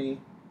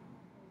company,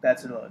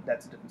 that's a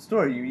different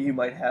story. You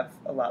might have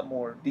a lot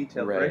more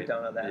detailed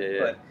breakdown of that,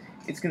 but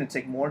it's going to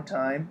take more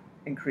time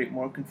and create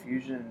more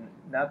confusion and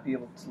not be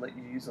able to let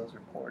you use those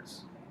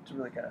reports to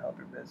really kind of help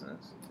your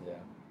business. Yeah,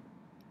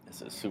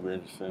 this is super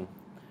interesting.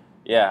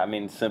 Yeah, I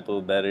mean,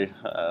 simple, better,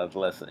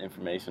 less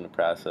information to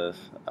process.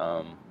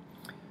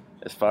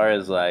 As far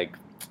as like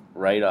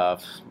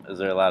write-offs, is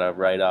there a lot of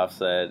write-offs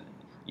that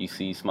you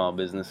see small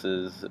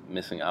businesses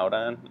missing out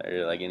on,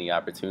 or like any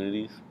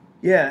opportunities?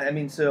 Yeah, I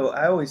mean, so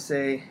I always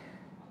say,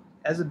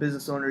 as a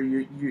business owner,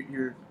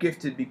 you're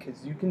gifted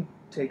because you can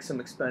take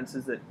some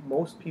expenses that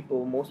most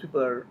people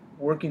are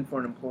working for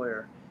an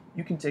employer.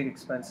 You can take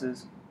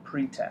expenses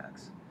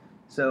pre-tax.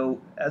 So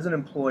as an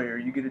employer,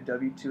 you get a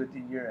W-2 at the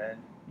year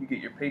end. You get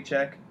your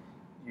paycheck.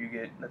 You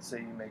get, let's say,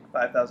 you make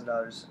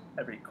 $5,000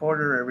 every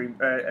quarter,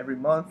 every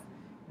month.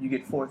 You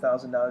get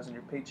 $4,000 in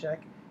your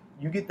paycheck.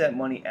 You get that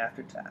money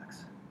after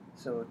tax.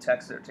 So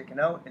taxes are taken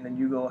out, and then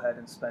you go ahead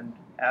and spend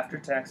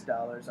after-tax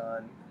dollars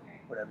on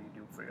whatever you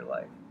do for your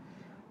life.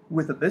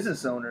 With a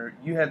business owner,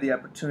 you have the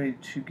opportunity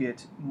to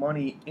get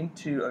money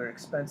into or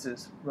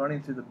expenses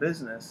running through the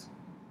business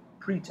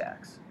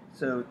pre-tax.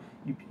 So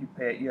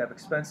you have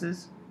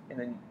expenses, and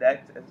then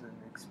that as an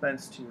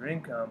expense to your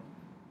income,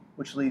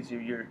 which leaves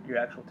your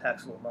actual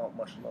taxable amount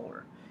much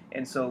lower.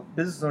 And so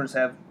business owners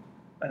have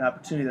an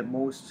opportunity that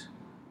most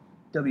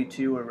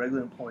W-2 or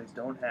regular employees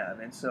don't have.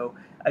 And so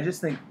I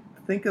just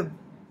think of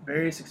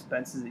various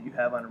expenses that you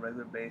have on a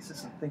regular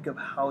basis and think of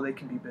how they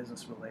can be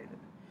business related.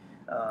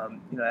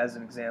 As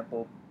an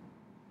example,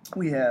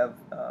 we have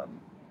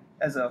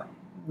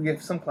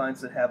some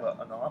clients that have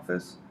an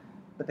office,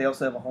 but they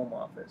also have a home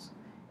office.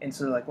 And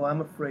so they're like, well,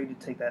 I'm afraid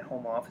to take that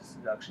home office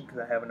deduction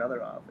because I have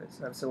another office.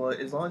 And I said, well,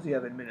 as long as you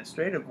have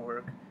administrative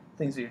work,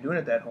 things that you're doing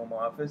at that home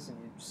office, and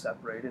you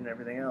separate it and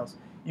everything else,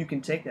 you can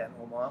take that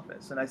home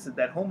office. And I said,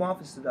 that home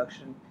office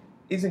deduction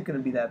isn't going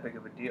to be that big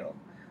of a deal.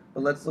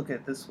 But let's look at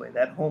it this way.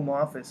 That home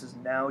office is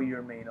now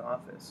your main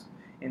office.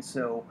 And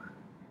so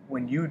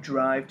when you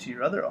drive to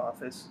your other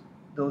office,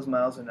 those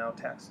miles are now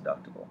tax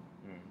deductible.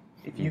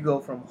 If you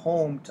go from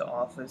home to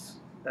office,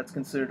 that's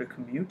considered a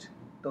commute.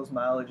 Those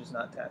mileage is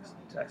not tax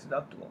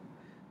deductible.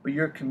 But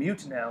your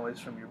commute now is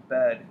from your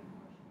bed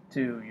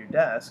to your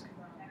desk,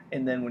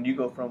 and then when you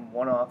go from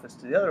one office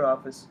to the other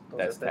office, those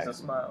are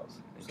business miles,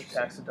 so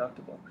tax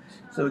deductible.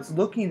 So it's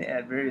looking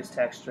at various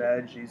tax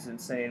strategies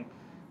and saying,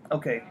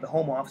 okay, the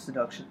home office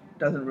deduction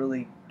doesn't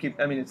really give,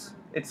 I mean,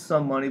 it's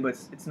some money, but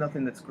it's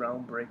nothing that's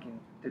groundbreaking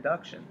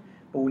deduction.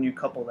 But when you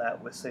couple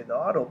that with, say, the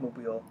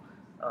automobile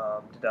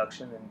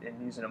deduction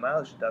and using a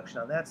mileage deduction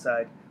on that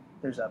side,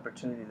 there's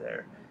opportunity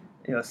there.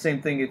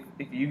 Same thing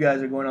if you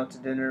guys are going out to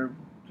dinner,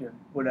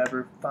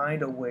 whatever,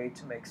 find a way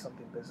to make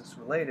something business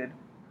related,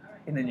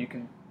 and then you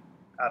can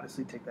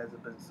obviously take that as a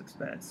business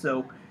expense.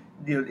 So,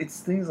 it's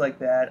things like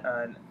that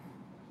on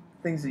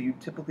things that you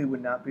typically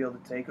would not be able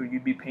to take or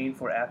you'd be paying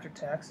for after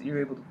tax that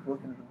you're able to work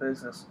into the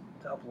business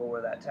to help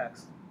lower that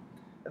tax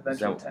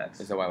eventual tax.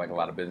 Is that why like a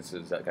lot of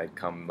businesses that like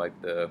come like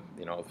the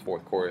the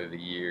fourth quarter of the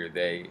year,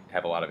 they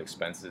have a lot of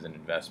expenses and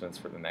investments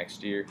for the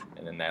next year,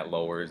 and then that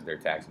lowers their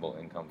taxable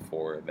income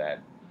for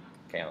that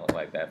kind of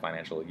like that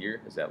financial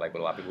year? Is that like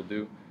what a lot of people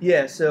do?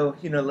 Yeah, so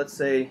let's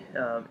say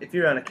if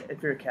you're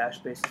a cash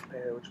basis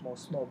payer, which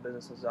most small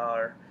businesses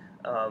are,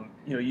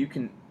 you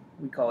can,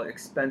 we call it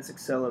expense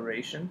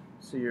acceleration.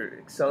 So you're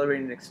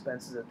accelerating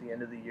expenses at the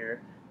end of the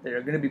year that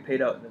are going to be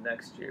paid out in the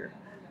next year.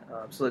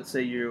 So let's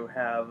say you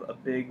have a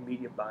big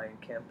media buying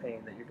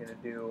campaign that you're going to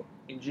do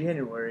in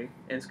January,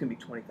 and it's going to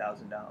be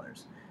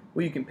 $20,000.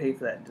 Well, you can pay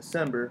for that in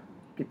December,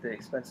 get the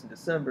expense in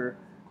December,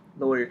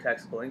 lower your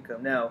taxable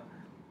income. Now,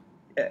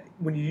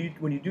 when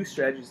you do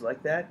strategies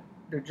like that,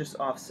 they're just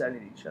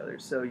offsetting each other.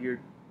 So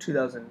your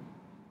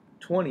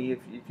 2020, if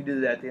you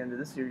did that at the end of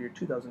this year, your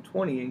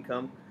 2020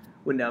 income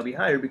would now be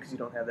higher because you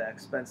don't have that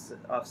expense to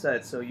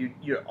offset. So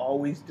you're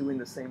always doing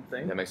the same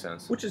thing. That makes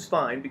sense. Which is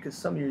fine, because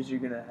some years you're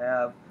going to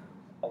have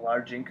a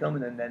large income,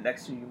 and then that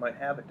next year you might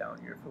have a down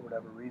year for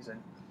whatever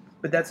reason.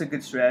 But that's a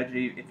good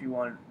strategy if you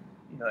want,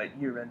 at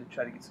year end to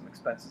try to get some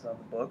expenses on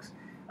the books.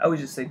 I would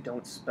just say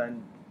don't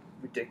spend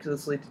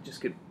ridiculously to just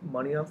get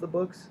money off the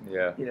books.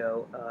 Yeah.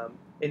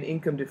 And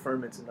income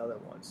deferment's another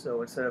one.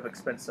 So instead of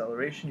expense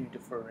acceleration, you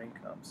defer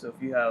income. So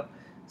if you have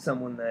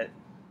someone that,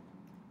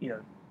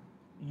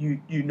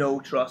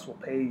 trust will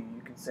pay you,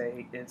 you can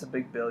say, it's a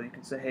big bill, you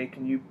can say, hey,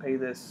 can you pay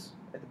this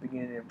at the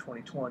beginning of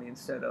 2020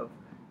 instead of,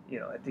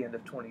 at the end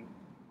of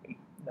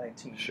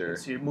 2019. Sure.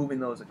 So you're moving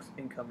those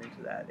income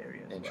into that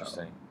area as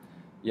Interesting. well.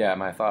 Yeah,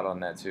 my thought on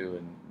that too,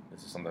 and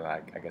this is something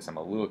I guess I'm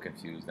a little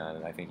confused on,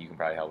 and I think you can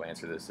probably help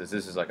answer this. This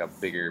is like a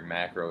bigger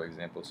macro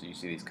example. So you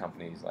see these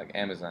companies like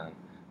Amazon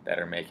that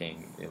are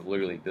making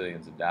literally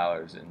billions of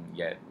dollars, and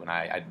yet when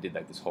I did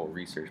like this whole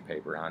research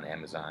paper on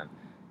Amazon,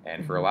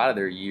 and for a lot of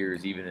their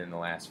years, even in the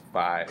last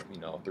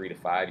 3 to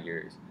 5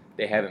 years,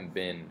 they haven't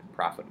been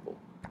profitable,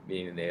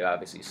 meaning they've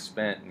obviously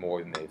spent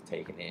more than they've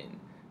taken in.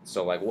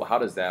 So like, how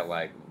does that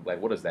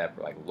what does that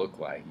look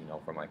like,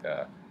 from like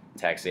a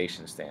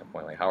taxation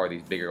standpoint? Like, how are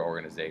these bigger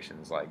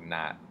organizations like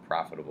not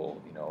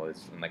profitable?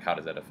 And like, how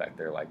does that affect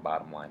their like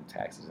bottom line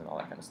taxes and all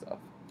that kind of stuff?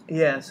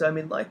 Yeah, so I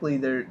mean, likely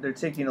they're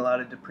taking a lot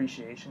of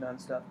depreciation on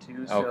stuff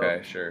too. So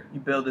okay, sure.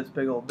 You build this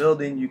big old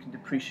building, you can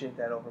depreciate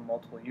that over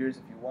multiple years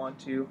if you want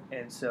to,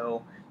 and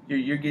so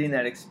you're getting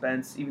that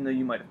expense, even though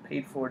you might have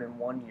paid for it in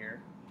 1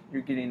 year,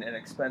 you're getting an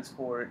expense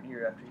for it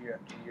year after year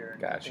after year,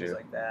 and things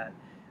like that.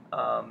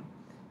 But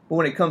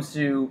when it comes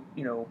to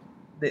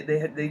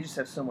they just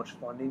have so much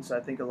funding, so I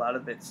think a lot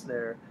of it's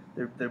they're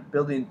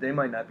building. They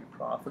might not be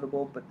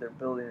profitable, but they're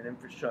building an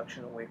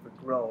infrastructure and a way for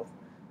growth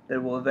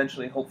that will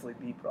eventually, hopefully,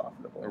 be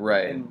profitable.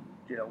 Right. And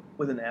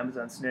with an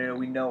Amazon scenario,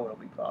 we know it'll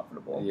be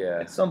profitable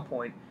at some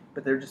point,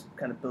 but they're just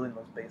kind of building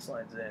those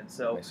baselines in.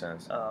 So makes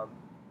sense.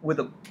 With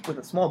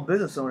a small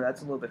business owner,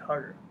 that's a little bit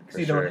harder because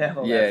you don't have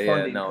all that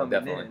funding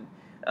coming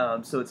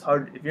in. So it's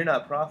hard if you're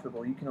not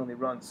profitable. You can only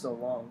run so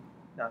long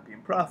not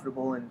being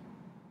profitable, and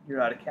you're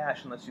out of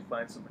cash unless you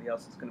find somebody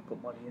else that's going to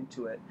put money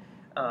into it.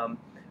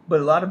 But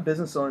a lot of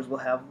business owners will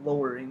have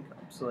lower income.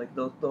 So like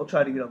they'll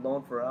try to get a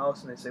loan for a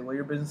house, and they say, well,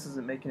 your business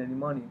isn't making any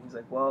money. And he's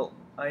like, well,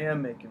 I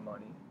am making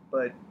money,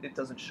 but it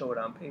doesn't show it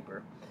on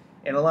paper.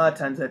 And a lot of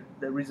times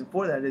the reason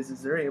for that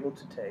is they're able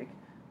to take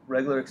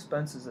regular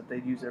expenses that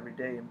they'd use every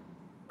day and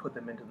put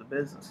them into the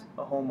business.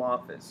 A home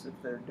office, if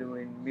they're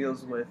doing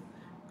meals with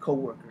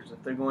coworkers,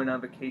 if they're going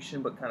on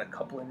vacation but kind of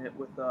coupling it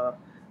with a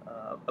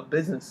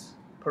business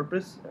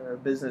purpose or a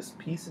business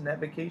piece in that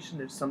vacation,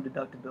 there's some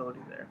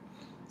deductibility there.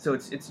 So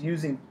it's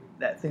using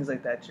things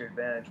like that to your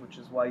advantage, which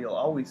is why you'll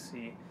always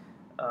see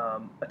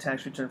a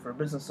tax return for a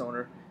business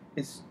owner.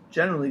 It's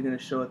generally going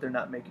to show that they're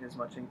not making as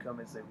much income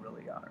as they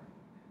really are.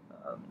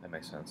 That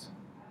makes sense.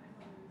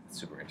 It's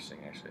super interesting,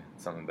 actually.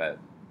 It's something that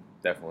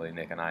definitely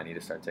Nick and I need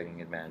to start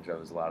taking advantage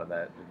of. Is a lot of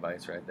that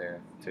advice right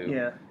there too.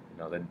 Yeah.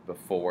 The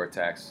before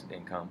tax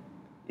income.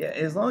 Yeah,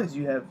 as long as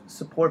you have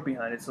support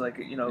behind it. So like,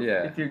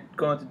 if you're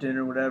going out to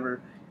dinner or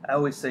whatever, I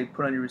always say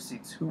put on your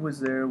receipts. Who was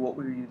there? What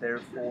were you there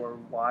for?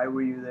 Why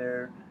were you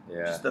there?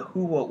 Yeah. Just the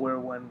who, what, where,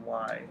 when,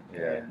 why.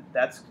 Yeah.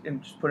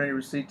 And just put on your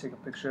receipt, take a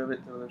picture of it,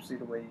 throw the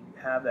receipt away.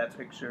 You have that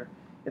picture.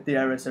 If the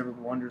IRS ever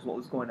wonders what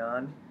was going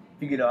on,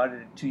 if you get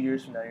audited 2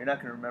 years from now, you're not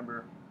going to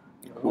remember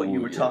what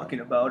you were talking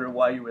about or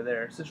why you were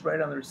there. It's just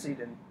right on the receipt,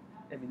 and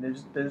I mean,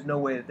 there's no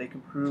way that they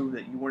can prove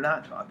that you were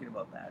not talking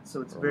about that.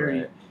 So it's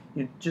very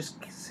just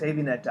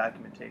saving that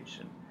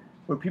documentation.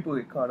 Where people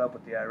get caught up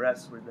with the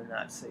IRS, where they're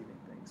not saving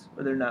things,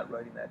 or they're not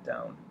writing that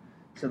down.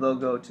 So they'll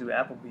go to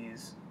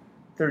Applebee's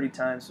 30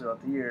 times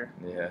throughout the year,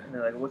 and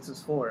they're like, "What's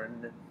this for?"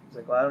 And it's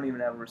like, "Well, I don't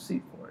even have a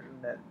receipt for it."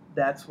 And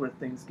that's where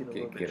things get a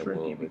little bit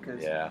tricky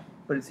because.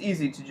 But it's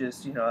easy to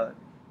just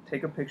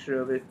take a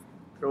picture of it,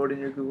 throw it in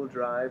your Google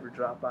Drive or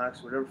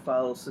Dropbox, or whatever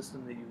file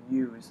system that you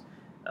use,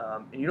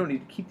 and you don't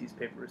need to keep these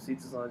paper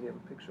receipts as long as you have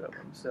a picture of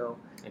them. So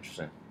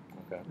interesting.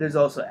 Okay. There's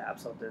also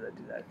apps out there that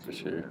do that too. For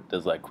sure.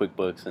 Does like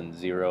QuickBooks and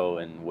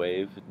Xero and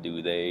Wave,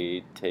 do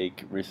they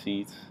take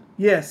receipts?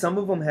 Yeah, some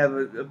of them have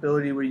an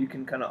ability where you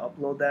can kind of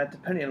upload that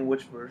depending on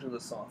which version of the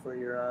software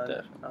you're on.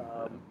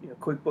 Definitely.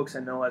 QuickBooks I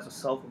know has a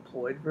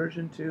self-employed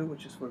version too,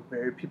 which is for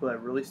very people that are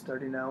really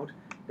starting out.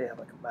 They have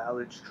like a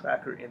mileage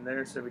tracker in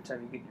there, so every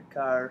time you get in your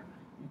car,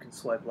 you can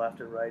swipe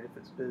left or right if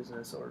it's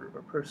business or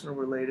personal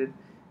related.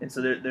 And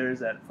so there is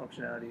that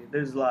functionality.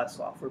 There's a lot of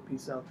software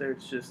pieces out there.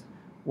 It's just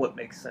what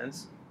makes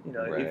sense.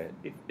 Right.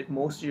 If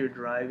most of your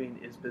driving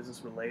is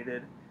business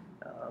related,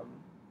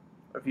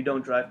 or if you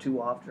don't drive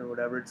too often or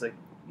whatever, it's like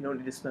you don't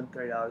need to spend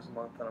 $30 a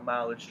month on a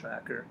mileage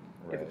tracker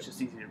if it's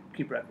just easy to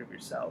keep record of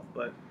yourself.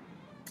 But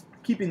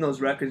keeping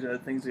those records are the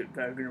things that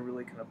are going to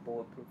really kind of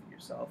bulletproof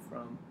yourself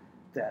from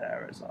that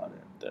IRS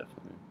audit.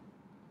 Definitely.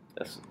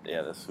 That's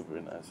super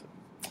nice.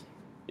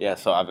 Yeah,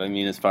 so I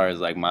mean, as far as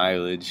like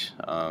mileage,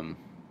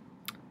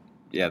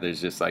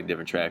 there's just like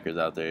different trackers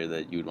out there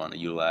that you'd want to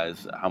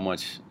utilize. How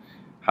much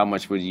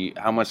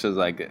does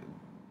like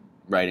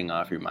writing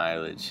off your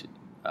mileage,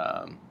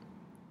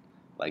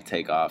 like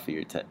take off of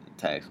your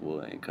taxable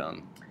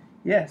income?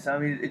 Yes, I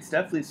mean it's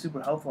definitely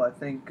super helpful. I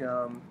think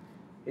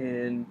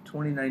in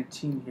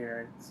 2019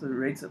 here, so the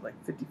rate's at like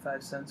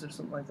 55 cents or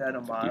something like that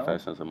a mile.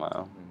 55 cents a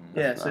mile. Mm-hmm.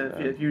 Yeah, so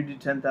if you do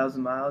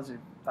 10,000 miles, you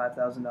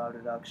 $5,000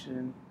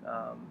 deduction.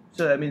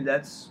 So I mean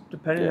that's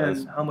depending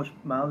on how much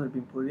miles are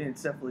being put in.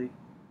 It's definitely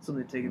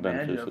something to take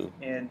advantage of.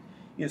 And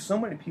so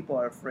many people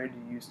are afraid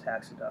to use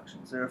tax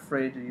deductions. They're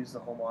afraid to use the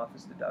home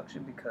office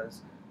deduction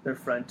because their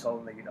friend told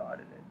them they get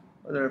audited,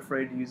 or they're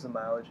afraid to use the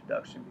mileage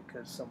deduction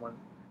because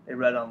they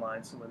read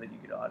online somewhere that you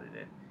get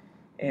audited.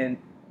 And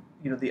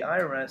the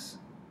IRS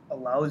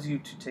allows you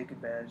to take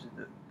advantage of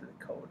the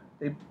code.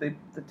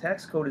 The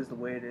tax code is the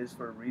way it is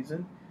for a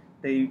reason.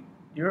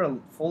 You're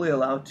fully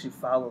allowed to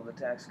follow the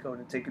tax code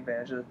and take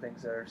advantage of the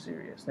things that are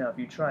serious. Now, if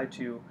you try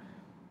to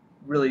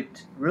really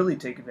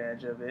take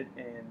advantage of it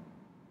and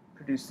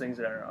produce things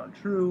that are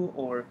untrue,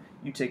 or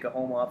you take a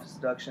home office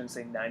deduction,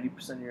 say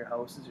 90% of your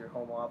house is your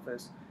home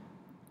office,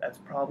 that's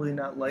probably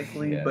not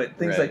likely. But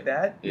things like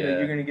that,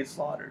 you're going to get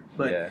slaughtered.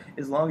 But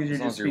as long as you're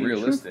just being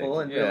truthful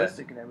and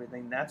realistic and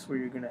everything, that's where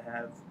you're going to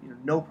have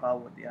no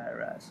problem with the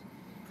IRS.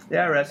 The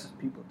IRS is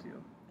people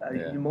too.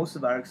 Most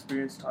of our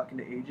experience talking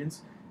to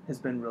agents has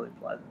been really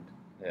pleasant.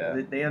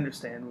 Yeah. They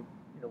understand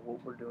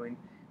what we're doing.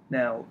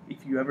 Now,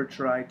 if you ever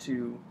try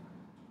to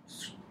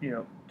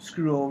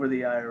screw over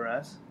the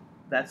IRS,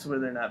 that's where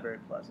they're not very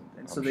pleasant.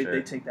 And so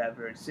they take that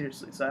very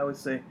seriously. So I always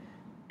say,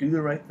 do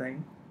the right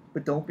thing,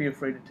 but don't be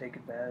afraid to take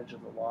advantage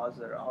of the laws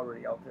that are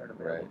already out there and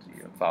available to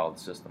you. Follow the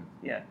system.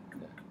 Yeah.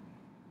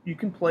 You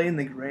can play in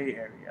the gray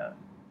area.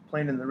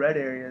 Playing in the red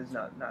area is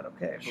not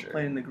okay, but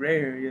playing in the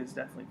gray area is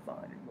definitely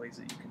fine in ways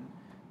that you can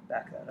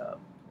back that up.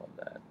 Love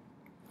that.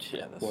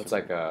 Yeah, it's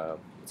like a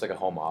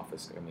home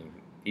office. I mean,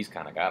 he's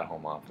kind of got a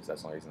home office.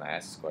 That's the only reason I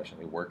asked this question.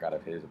 We work out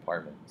of his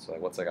apartment. So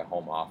like, what's like a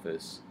home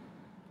office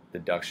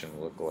deduction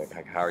look like?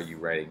 Like, how are you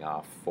writing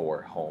off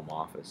for home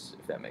office,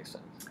 if that makes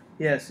sense?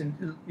 Yes,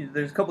 and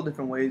there's a couple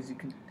different ways you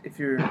can. If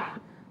you're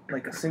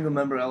like a single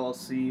member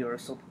LLC or a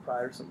sole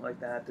proprietor or something like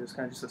that, there's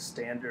kind of just a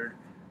standard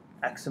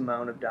X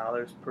amount of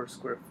dollars per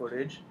square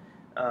footage.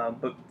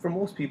 But for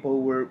most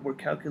people, we're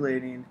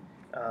calculating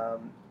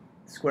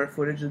square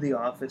footage of the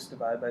office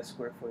divided by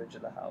square footage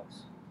of the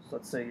house. So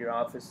let's say your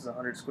office is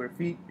 100 square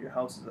feet, your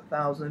house is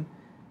 1,000,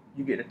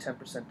 you get a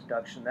 10%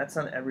 deduction. That's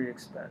on every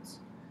expense.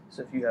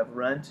 So if you have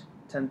rent,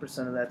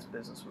 10% of that's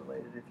business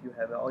related. If you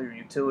have all your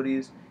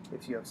utilities,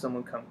 if you have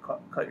someone come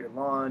cut your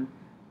lawn,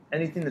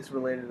 anything that's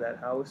related to that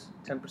house,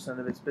 10%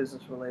 of it's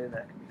business related,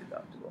 that can be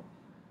deductible.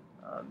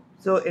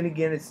 And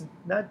again, it's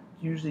not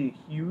usually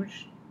a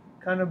huge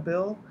kind of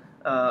bill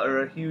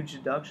or a huge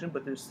deduction,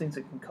 but there's things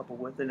that can couple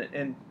with it.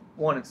 And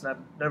one, it's never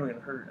going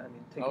to hurt. I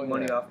mean, taking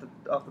money off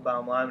the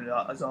bottom line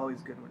is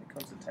always good when it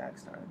comes to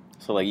tax time.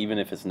 So like, even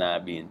if it's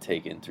not being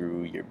taken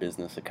through your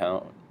business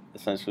account,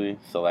 essentially.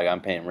 So like,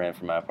 I'm paying rent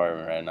for my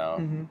apartment right now.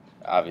 Mm-hmm.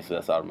 Obviously,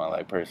 that's out of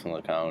my personal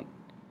account.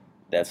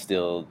 That's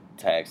still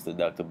tax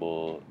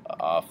deductible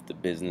off the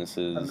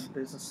businesses. On the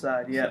business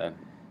side, yeah.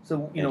 So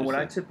what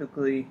I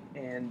typically,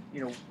 and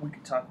we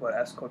could talk about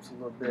S corps a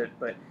little bit,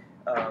 but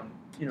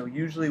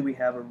usually we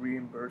have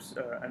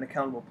an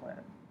accountable plan,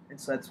 and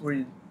so that's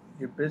where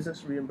your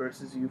business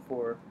reimburses you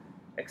for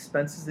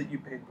expenses that you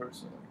paid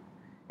personally.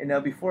 And now,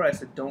 before I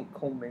said don't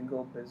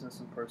commingle business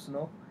and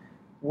personal,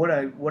 what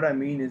I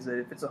mean is that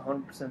if it's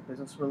 100%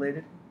 business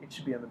related, it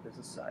should be on the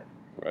business side.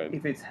 Right.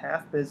 If it's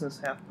half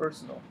business, half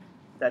personal,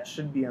 that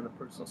should be on the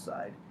personal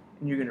side,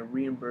 and you're going to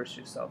reimburse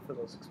yourself for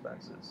those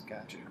expenses.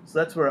 Gotcha. So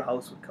that's where a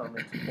house would come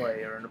into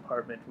play, or an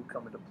apartment would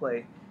come into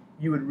play.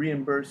 You would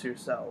reimburse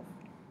yourself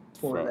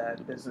for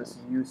that business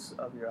use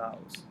of your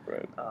house.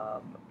 Right.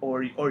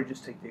 Or you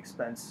just take the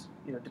expense,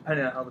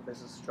 depending on how the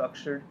business is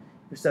structured.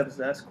 If you're set up as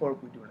an S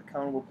corp, we do an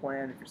accountable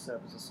plan. If you're set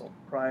up as a sole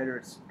proprietor,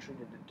 it's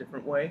treated a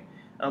different way.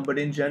 But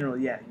in general,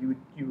 you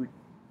would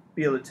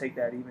be able to take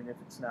that even if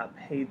it's not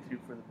paid through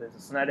for the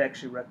business. And I'd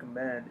actually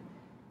recommend,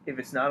 if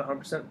it's not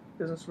 100%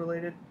 business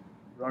related,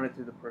 run it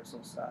through the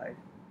personal side.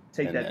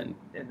 Take and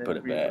then put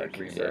it back.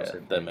 Yeah,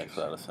 that makes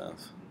a lot of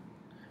sense.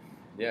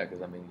 Yeah,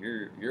 because I mean,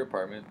 your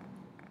apartment,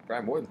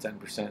 probably more than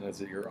 10%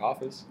 is at your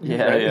office.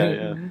 Yeah, right? yeah.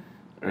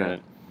 Mm-hmm.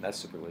 Right. That's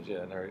super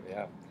legit.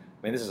 Yeah. I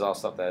mean, this is all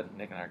stuff that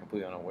Nick and I are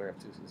completely unaware of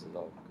too. So this is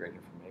all great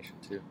information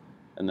too.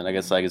 And then I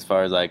guess like as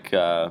far as like,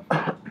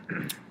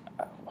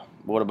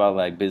 what about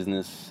like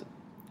business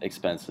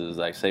expenses?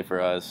 Like say for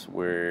us,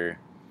 we're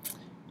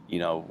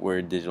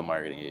a digital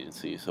marketing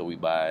agency, so we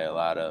buy a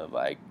lot of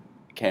like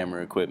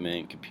camera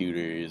equipment,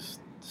 computers,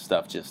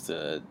 stuff just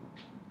to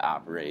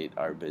operate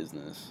our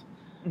business.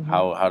 Mm-hmm.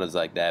 How does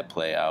like that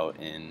play out?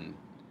 And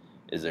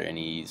is there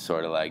any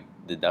sort of like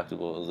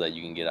deductibles that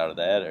you can get out of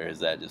that, or is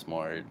that just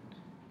more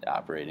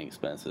operating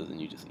expenses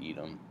and you just eat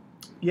them?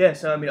 Yeah,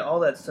 so I mean, all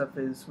that stuff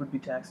would be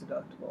tax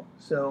deductible.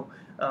 So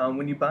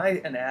when you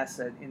buy an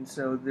asset, and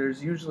so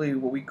there's usually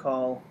what we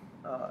call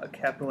a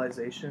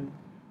capitalization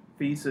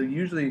fee. So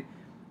usually,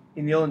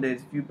 in the olden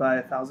days, if you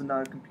buy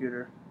 $1,000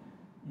 computer,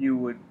 you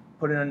would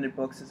put it on your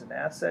books as an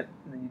asset,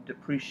 and then you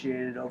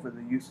depreciate it over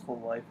the useful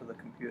life of the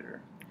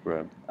computer.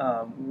 Right.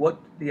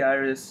 What the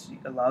IRS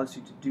allows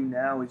you to do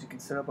now is you can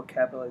set up a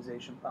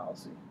capitalization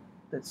policy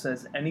that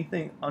says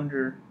anything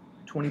under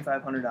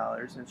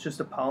 $2,500, and it's just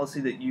a policy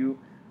that you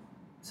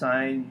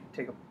sign, you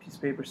take a piece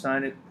of paper,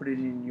 sign it, put it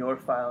in your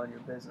file in your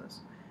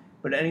business.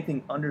 But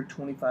anything under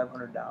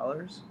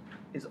 $2,500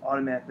 is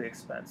automatically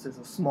expensed as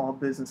a small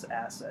business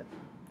asset.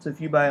 So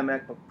if you buy a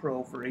MacBook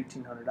Pro for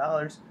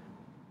 $1,800,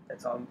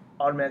 that's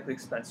automatically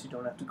expensed. You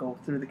don't have to go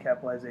through the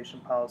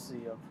capitalization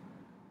policy of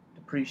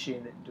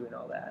depreciating it and doing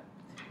all that.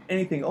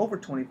 Anything over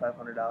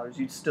 $2,500,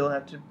 you'd still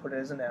have to put it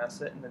as an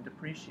asset and then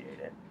depreciate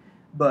it.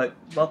 But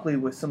luckily,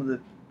 with some of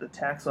the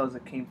tax laws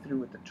that came through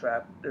with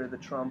the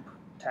Trump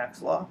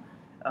tax law,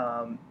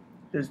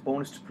 there's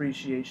bonus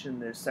depreciation,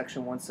 there's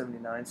Section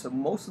 179. So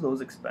most of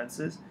those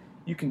expenses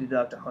you can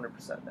deduct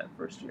 100% in that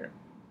first year.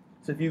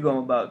 So if you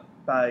go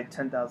buy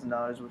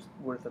 $10,000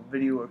 worth of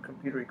video or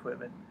computer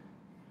equipment,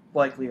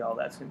 likely all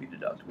that's going to be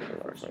deductible in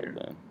the first year.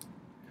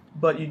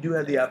 But you do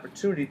have the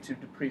opportunity to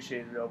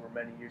depreciate it over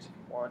many years if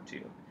you want to.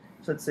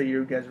 So let's say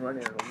you guys are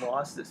running at a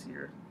loss this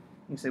year.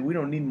 You say, we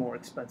don't need more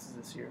expenses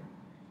this year.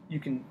 You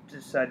can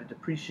decide to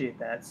depreciate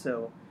that.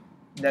 So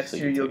next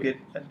year you'll get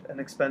an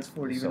expense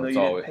for it, even though you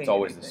didn't pay it's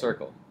always anything. the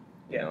circle.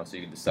 You Yeah. know, so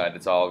you can decide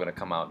it's all going to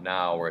come out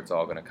now, or it's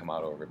all going to come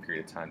out over a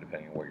period of time,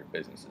 depending on where your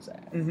business is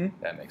at. Mm-hmm.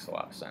 That makes a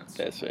lot of sense.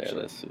 That's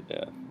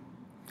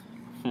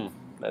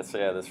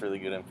That's really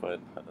good input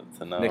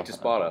to know. Nick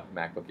just bought a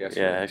MacBook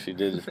yesterday. Yeah, I actually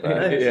did just buy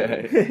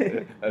it.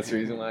 Yeah, that's the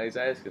reason why he's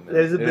asking that.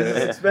 There's a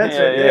business expense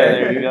Yeah, right yeah,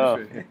 there. there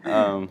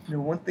you go.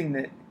 One thing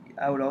that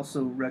I would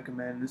also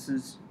recommend, this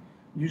is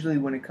usually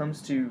when it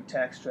comes to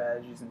tax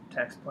strategies and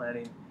tax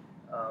planning,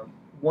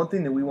 one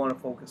thing that we want to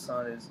focus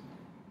on is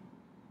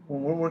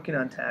when we're working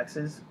on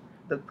taxes,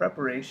 the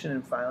preparation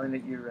and filing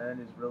at year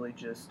end is really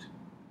just,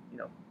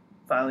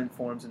 filing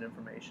forms and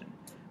information.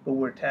 But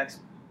where tax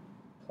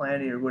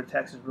planning or where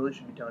taxes really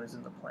should be done is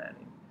in the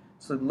planning.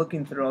 So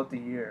looking throughout the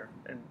year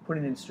and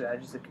putting in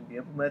strategies that can be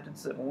implemented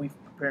so that when we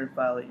prepare and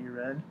file at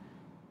year end,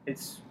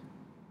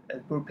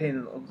 we're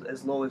paying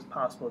as low as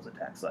possible as a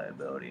tax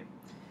liability.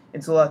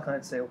 And so a lot of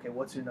clients say, okay,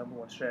 what's your number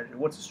one strategy?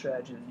 What's a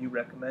strategy that you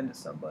recommend to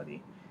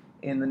somebody?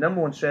 And the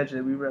number one strategy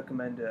that we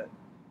recommend to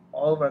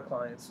all of our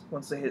clients,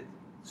 once they hit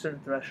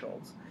certain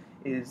thresholds,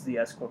 is the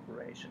S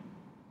corporation.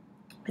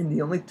 And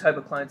the only type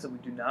of clients that we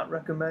do not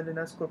recommend an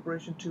S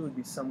corporation to would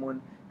be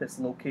someone that's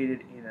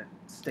located in a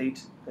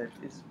state that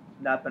is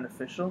not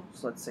beneficial.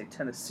 So let's say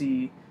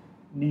Tennessee,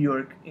 New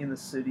York in the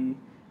city,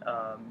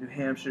 New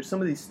Hampshire.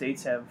 Some of these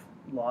states have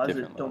laws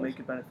that don't make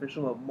it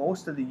beneficial, but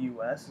most of the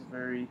U.S. is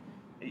very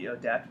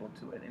adaptable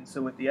to it. And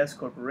so with the S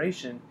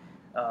corporation,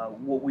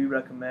 what we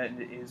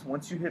recommend is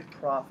once you hit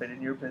profit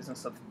in your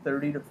business of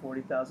 $30,000 to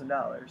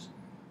 $40,000,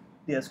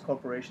 the S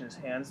corporation is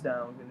hands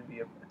down going to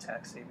be a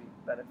tax saving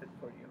benefit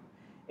for you.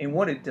 And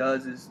what it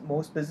does is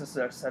most businesses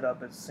are set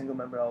up as single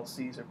member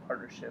LLCs or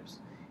partnerships,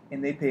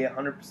 and they pay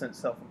 100%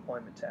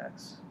 self-employment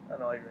tax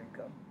on all your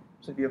income.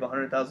 So if you have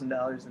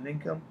 $100,000 in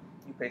income,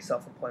 you pay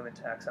self-employment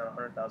tax on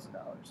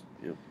 $100,000.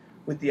 Yep.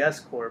 With the S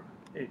corp,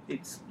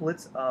 it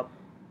splits up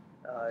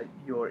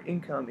your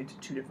income into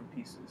two different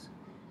pieces.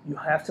 You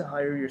have to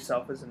hire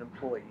yourself as an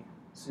employee,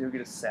 so you'll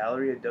get a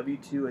salary, a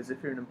W-2, as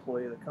if you're an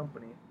employee of the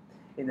company,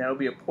 and that'll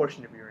be a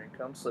portion of your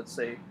income. So let's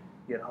say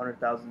you had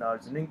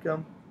 $100,000 in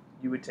income,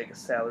 you would take a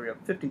salary of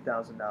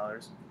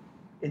 $50,000.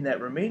 In that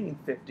remaining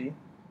 $50,000,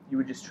 you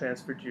would just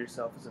transfer to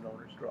yourself as an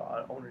owner's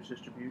draw, owner's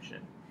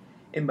distribution.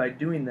 And by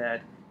doing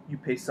that, you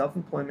pay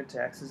self-employment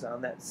taxes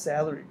on that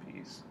salary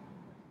piece.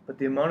 But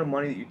the amount of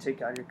money that you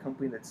take out of your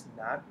company that's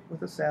not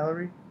with a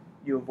salary,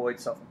 you avoid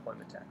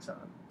self-employment tax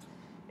on.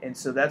 And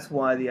so that's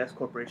why the S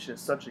corporation is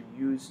such a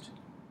used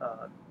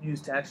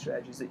tax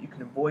strategy, is that you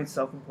can avoid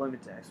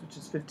self-employment tax, which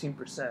is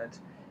 15%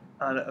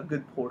 on a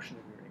good portion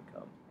of your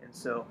income. And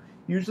so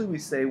usually we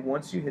say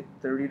once you hit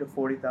 $30,000 to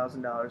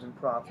 $40,000 in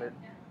profit,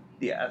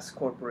 the S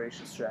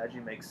corporation strategy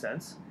makes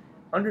sense.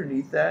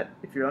 Underneath that,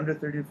 if you're under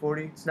 30 to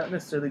 40, it's not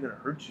necessarily going to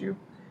hurt you,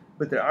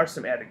 but there are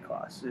some added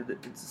costs.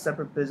 It's a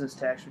separate business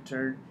tax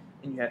return,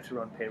 and you have to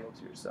run payroll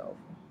to yourself.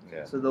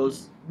 Yeah. So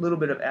those little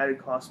bit of added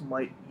costs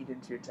might eat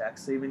into your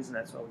tax savings, and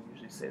that's why we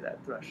usually say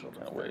that threshold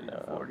of 30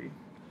 to 40.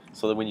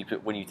 So that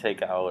when you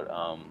take out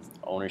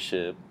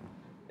ownership,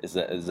 is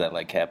that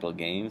like capital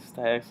gains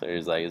tax, or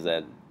is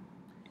that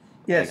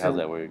Yeah, like, so how's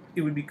that work?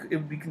 it would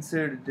be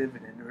considered a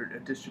dividend or a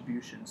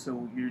distribution.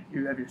 So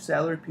you have your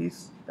salary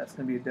piece, that's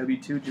going to be a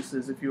W-2, just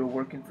as if you were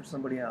working for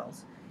somebody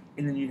else,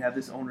 and then you have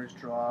this owner's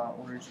draw,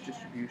 owner's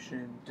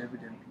distribution,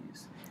 dividend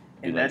piece,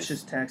 and that's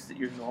just taxed at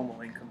your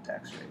normal income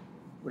tax rate,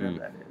 whatever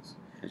that is.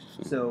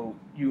 So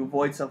you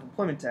avoid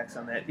self-employment tax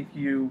on that. If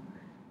you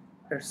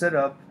are set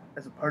up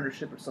as a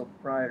partnership or sole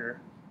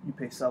proprietor, you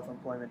pay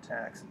self-employment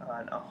tax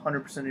on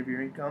 100% of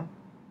your income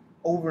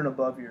over and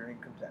above your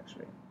income tax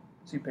rate.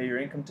 So you pay your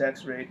income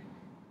tax rate,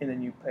 and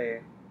then you pay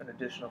an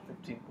additional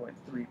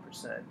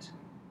 15.3%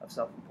 of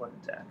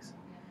self-employment tax.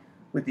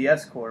 With the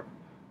S corp,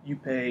 you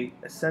pay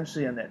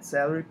essentially on that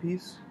salary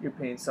piece, you're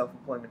paying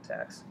self-employment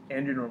tax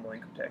and your normal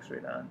income tax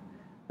rate on.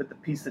 But the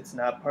piece that's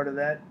not part of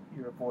that,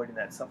 you're avoiding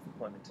that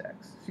self-employment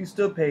tax. So you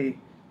still pay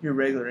your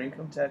regular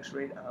income tax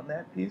rate on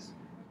that piece,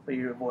 but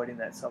you're avoiding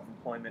that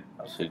self-employment.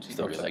 So you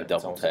still get like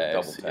Double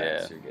tax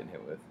yeah. you're getting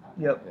hit with.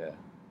 Yep. Yeah.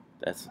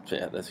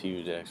 That's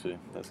huge actually.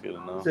 That's good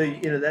to know.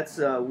 So that's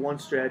one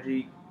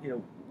strategy.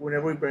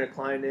 Whenever we bring a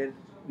client in,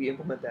 we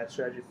implement that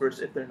strategy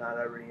first if they're not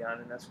already on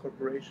an S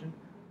corporation.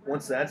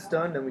 Once that's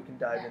done, then we can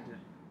dive into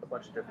a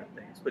bunch of different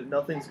things. But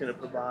nothing's going to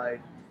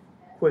provide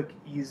quick,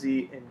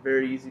 easy, and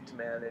very easy to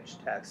manage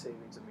tax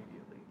savings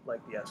immediately, like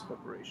the S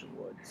corporation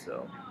would.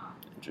 So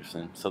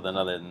interesting. So then,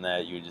 other than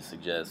that, you would just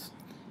suggest,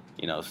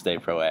 stay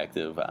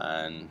proactive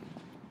on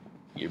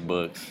your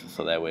books,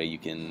 so that way you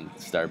can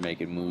start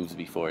making moves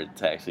before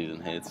tax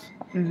season hits.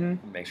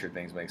 Mm-hmm. Make sure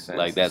things make sense.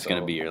 Like that's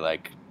going to be your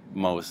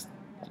most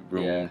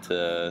room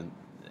to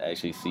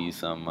actually see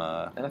some.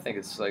 And I think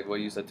it's like what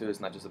you said too. It's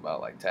not just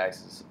about like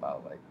taxes. It's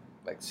about like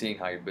seeing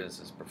how your business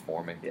is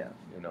performing. Yeah.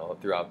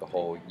 Throughout the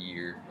whole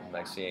year, and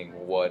like seeing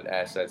what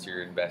assets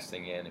you're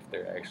investing in, if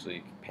they're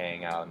actually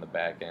paying out in the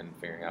back end,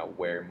 figuring out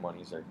where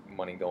money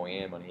going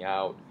in, money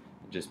out,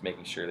 and just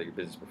making sure that your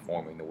business is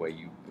performing the way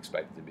you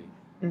expect it to be.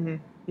 Mm-hmm.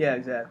 Yeah,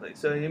 exactly.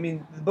 So the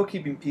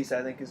bookkeeping piece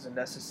I think is a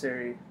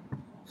necessary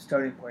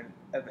starting point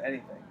of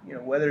anything.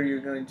 Whether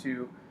you're going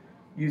to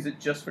use it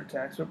just for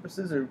tax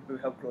purposes or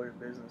help grow your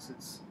business,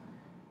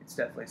 it's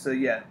definitely so.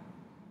 Yeah.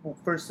 Well,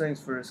 first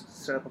things first,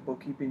 set up a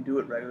bookkeeping, do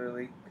it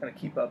regularly, kind of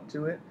keep up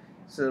to it.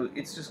 So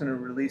it's just going to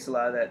release a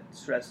lot of that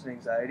stress and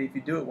anxiety. If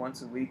you do it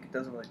once a week, it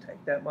doesn't really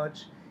take that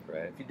much.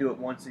 Right. If you do it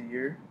once a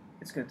year,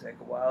 it's going to take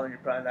a while, and you're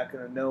probably not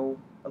going to know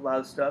a lot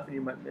of stuff, and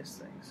you might miss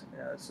things.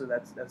 So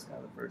that's kind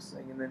of the first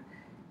thing. And then,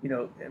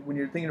 when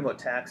you're thinking about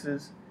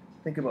taxes,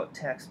 think about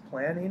tax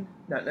planning,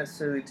 not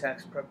necessarily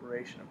tax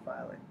preparation and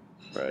filing.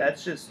 Right.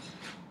 That's just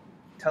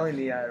telling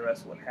the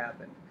IRS what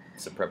happened.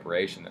 It's the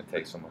preparation that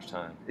takes so much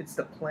time. It's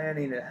the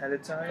planning ahead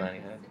of time.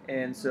 Planning ahead.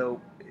 And so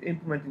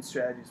implementing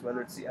strategies,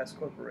 whether it's the S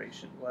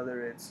corporation,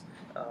 whether it's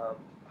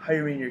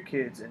hiring your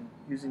kids and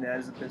using that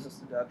as a business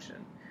deduction,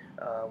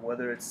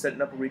 whether it's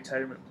setting up a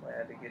retirement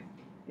plan to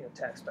get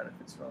tax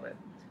benefits from it.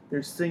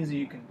 There's things that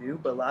you can do,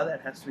 but a lot of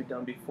that has to be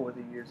done before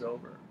the year's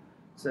over.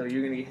 So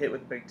you're going to get hit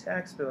with a big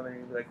tax bill, and then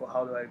you're going to be like, well,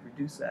 how do I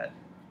reduce that?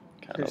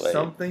 There's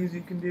some things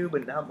you can do,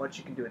 but not much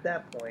you can do at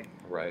that point.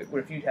 Right.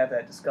 Where if you have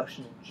that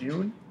discussion in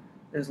June,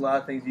 there's a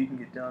lot of things you can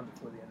get done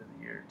before the end of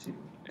the year, too.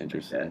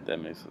 Interesting. That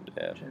makes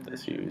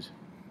that's huge.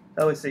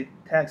 I always say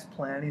tax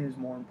planning is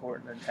more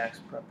important than tax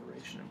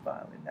preparation and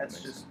filing.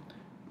 That's just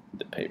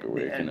the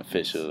paperwork and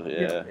official,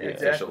 exactly.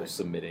 Official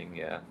submitting,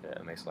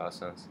 that makes a lot of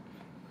sense.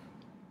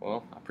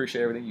 Well, I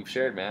appreciate everything you've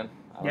shared, man.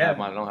 I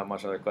don't have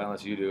much other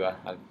questions unless you do.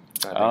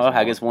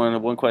 I guess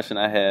one question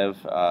I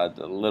have, a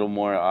little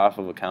more off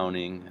of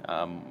accounting,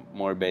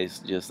 more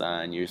based just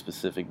on your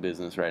specific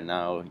business right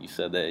now. You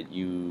said that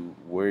you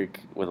work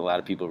with a lot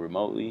of people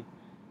remotely.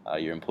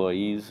 Your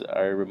employees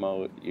are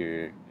remote.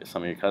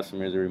 Some of your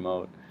customers are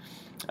remote.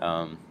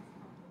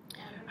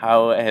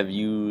 How have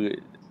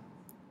you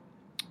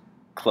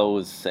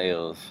closed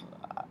sales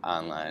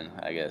online?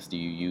 I guess, do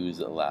you use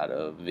a lot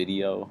of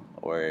video,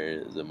 or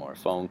is it more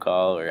phone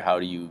call, or how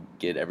do you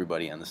get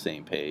everybody on the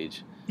same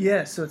page?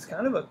 Yeah, so it's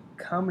kind of a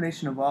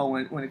combination of all.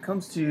 When it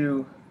comes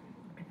to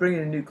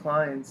bringing in new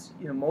clients,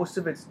 most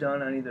of it's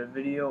done on either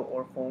video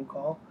or phone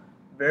call.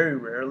 Very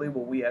rarely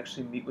will we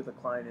actually meet with a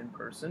client in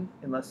person,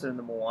 unless they're in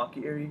the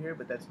Milwaukee area here,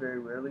 but that's very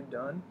rarely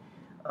done.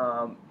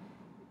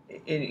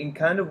 In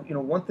kind of,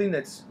 one thing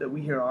that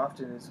we hear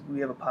often is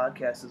we have a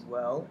podcast as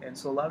well, and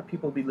so a lot of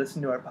people will be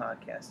listening to our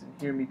podcast and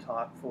hear me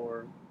talk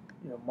for,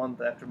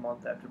 month after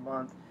month after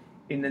month,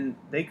 and then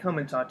they come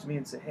and talk to me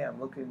and say, hey,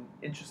 I'm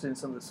interested in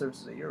some of the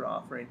services that you're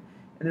offering,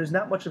 and there's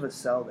not much of a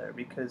sell there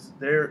because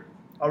they're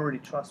already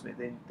trust me.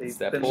 They've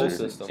been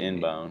listening. System.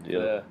 Inbound,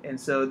 yeah. And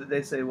so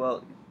they say,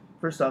 well,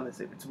 first off, they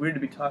say it's weird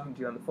to be talking to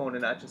you on the phone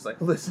and not just like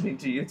listening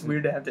to you. It's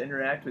weird to have to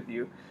interact with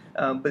you,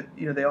 but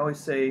they always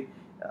say.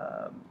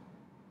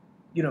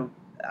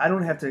 I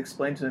don't have to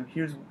explain to them,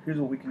 here's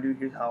what we can do,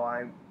 here's how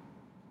I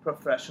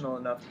professional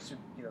enough to,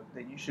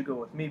 that you should go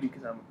with me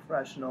because I'm a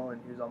professional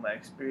and here's all my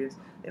experience.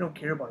 They don't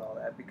care about all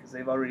that because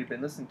they've already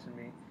been listening to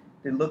me.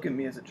 They look at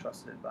me as a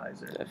trusted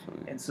advisor.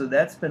 Definitely. And so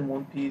that's been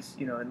one piece,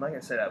 and like I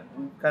said,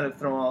 we've kind of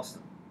thrown all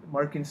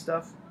marketing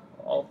stuff,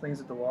 all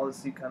things at the wall to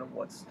see kind of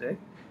what stick.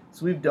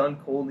 So we've done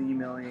cold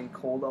emailing and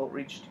cold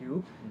outreach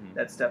too. Mm-hmm.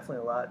 That's definitely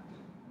a lot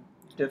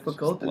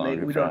difficult,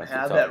 and we don't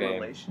have that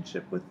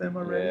relationship with them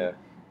already.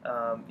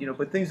 Yeah.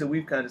 But things that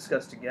we've kind of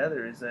discussed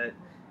together is that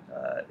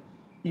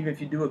even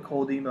if you do a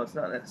cold email, it's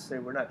not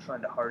necessarily, we're not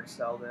trying to hard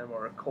sell them,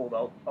 or a cold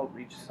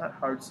outreach. It's not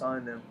hard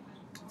selling them.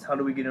 It's how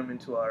do we get them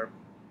into our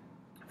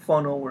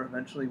funnel where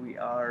eventually we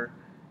are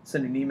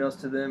sending emails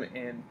to them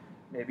and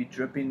maybe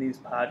dripping these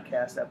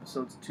podcast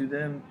episodes to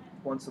them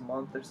once a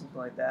month or something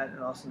like that. And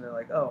all of a sudden they're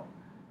like, oh,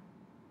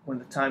 when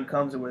the time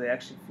comes where they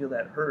actually feel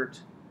that hurt,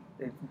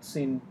 they've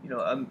seen,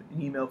 an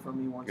email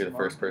from me once a month. You're the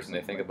first person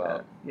they think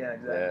about. That. Yeah,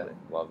 exactly.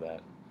 Yeah, love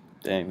that.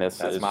 Dang,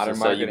 that's modern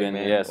marketing,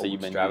 man. Yeah, so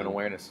you've been driving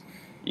awareness.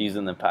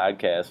 Using the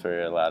podcast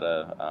for a lot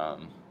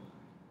of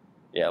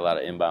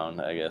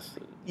inbound, I guess.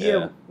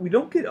 Yeah, we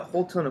don't get a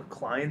whole ton of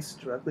clients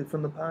directly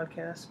from the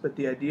podcast, but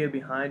the idea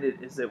behind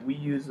it is that we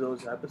use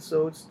those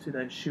episodes to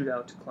then shoot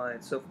out to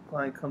clients. So if a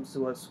client comes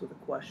to us with a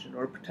question,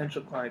 or a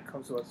potential client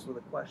comes to us with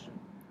a question,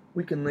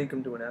 we can link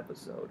them to an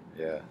episode.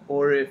 Yeah.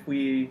 Or if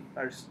we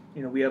are,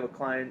 we have a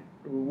client,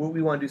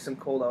 we want to do some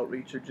cold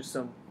outreach or just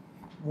some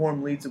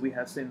warm leads that we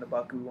have sitting in the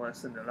bucket we want to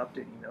send an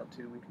update email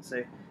to, we can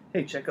say,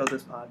 hey, check out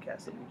this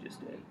podcast that we just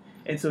did.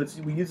 And so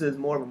we use it as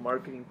more of a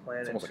marketing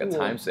plan. It's almost like a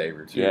time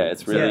saver, too. Yeah,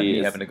 it's really...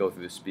 you having to go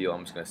through the spiel.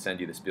 I'm just going to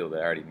send you the spiel that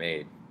I already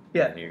made.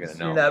 Yeah, and you're going to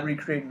know. You're not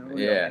recreating the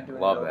wheel. Yeah,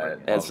 love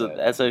that.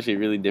 That's actually a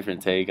really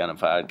different take on a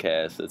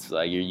podcast. It's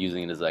like you're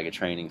using it as like a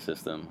training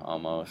system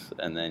almost,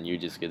 and then you're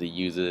just going to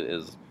use it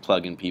as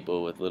plugging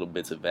people with little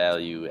bits of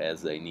value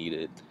as they need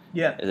it.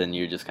 Yeah. And then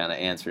you're just kind of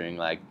answering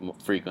like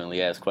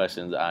frequently asked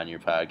questions on your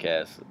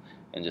podcast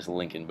and just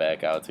linking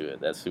back out to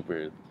it. That's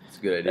super... It's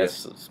a good idea.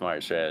 That's a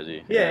smart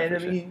strategy. Yeah, and I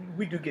mean,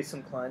 we do get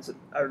some clients that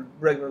are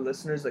regular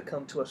listeners that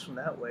come to us from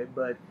that way,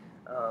 but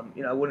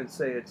I wouldn't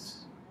say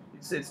it's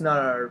not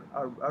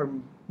our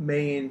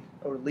main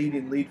or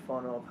lead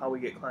funnel of how we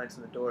get clients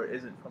in the door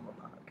isn't from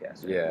a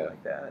podcast or anything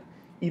like that.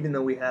 Even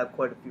though we have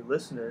quite a few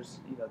listeners,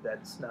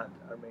 that's not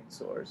our main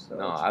source. So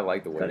no, I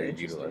like the way you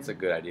utilize. It's a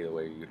good idea the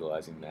way you're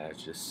utilizing that.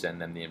 It's just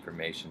send them the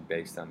information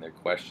based on their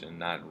question,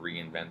 not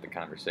reinvent the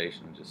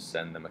conversation. Just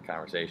send them a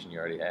conversation you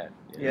already had.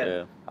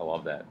 Yeah. I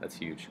love that. That's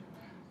huge.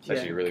 It's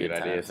actually a really good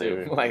idea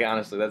too. Like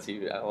honestly, that's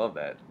huge. I love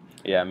that.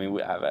 Yeah, I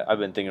mean, I've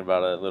been thinking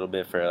about it a little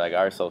bit for like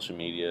our social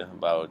media,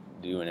 about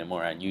doing it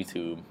more on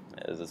YouTube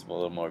as it's a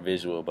little more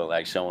visual, but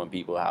like showing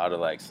people how to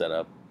like set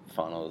up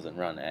funnels and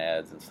run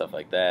ads and stuff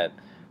like that.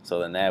 So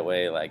then that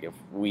way, like if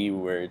we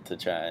were to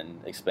try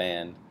and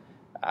expand,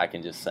 I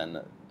can just send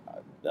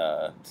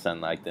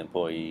like the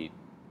employee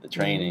the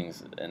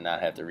trainings and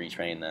not have to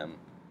retrain them,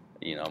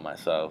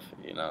 myself.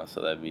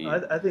 So that'd be.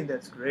 I think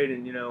that's great,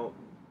 and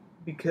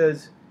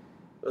because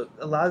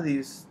a lot of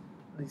these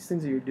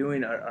things that you're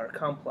doing are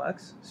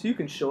complex. So you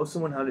can show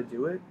someone how to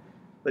do it,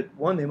 but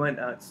one, they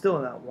might still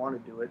not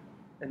want to do it,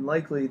 and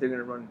likely they're going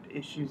to run into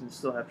issues and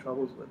still have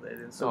troubles with it.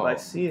 And so by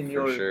seeing if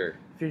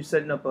you're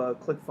setting up a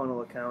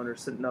ClickFunnels account or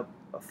setting up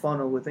a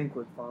funnel within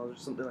ClickFunnels or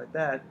something like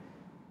that,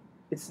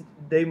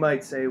 they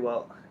might say,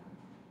 well,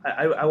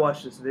 I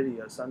watched this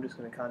video, so I'm just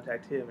going to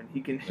contact him, and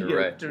he can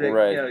right.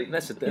 And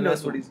that's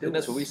what he's doing. And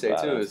that's what we say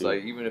too. Is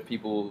like even if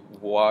people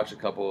watch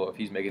if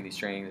he's making these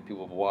trainings, if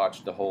people have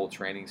watched the whole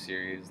training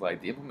series,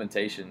 like the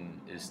implementation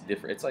is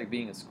different. It's like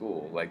being in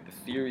school. Like the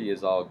theory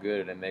is all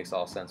good and it makes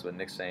all sense what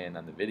Nick's saying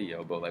on the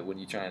video, but like when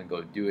you try and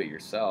go do it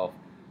yourself,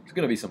 there's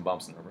going to be some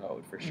bumps in the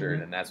road for sure.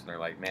 Mm-hmm. And that's when they're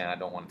like, man, I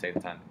don't want to take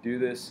the time to do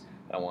this.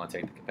 I don't want to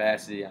take the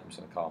capacity. I'm just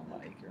going to call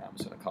Mike or I'm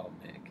just going to call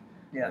Nick.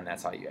 Yeah. And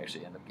that's how you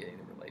actually end up getting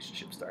the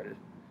relationship started.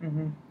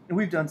 Mm-hmm. And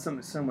we've done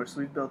something similar. So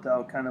we've built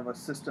out kind of a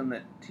system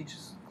that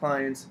teaches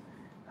clients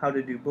how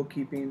to do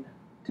bookkeeping,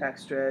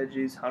 tax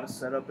strategies, how to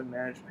set up and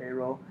manage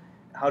payroll,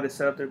 how to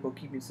set up their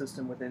bookkeeping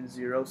system within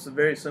Xero. So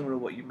very similar to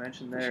what you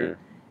mentioned there. Sure.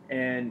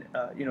 And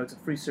it's a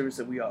free service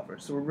that we offer.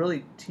 So we're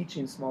really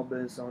teaching small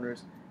business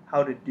owners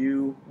how to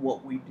do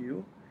what we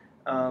do.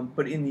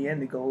 But in the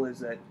end, the goal is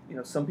that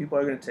some people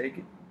are going to take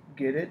it,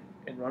 get it,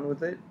 and run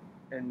with it,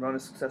 and run a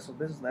successful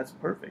business. And that's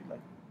perfect.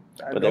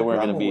 But they weren't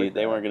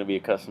going to be a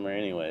customer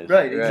anyways.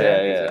 Right,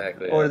 exactly. Yeah.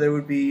 Exactly. Or there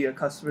would be a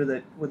customer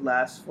that would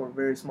last for a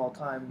very small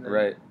time and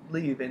then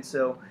leave. And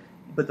so,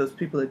 but those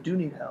people that do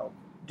need help,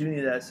 do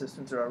need that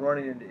assistance, or are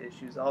running into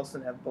issues, all of a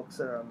sudden have books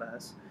that are a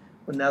mess.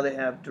 But now they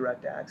have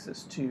direct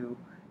access to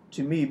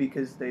me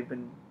because they've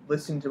been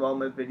listening to all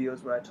my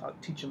videos where I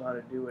teach them how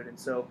to do it. And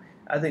so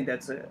I think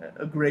that's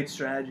a great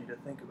strategy to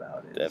think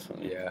about.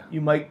 Definitely. Yeah.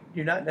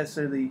 You're not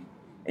necessarily,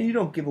 and you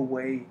don't give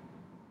away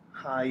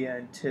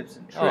high-end tips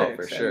and tricks. Oh,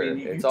 for sure. I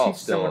mean, it's you all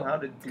teach someone still how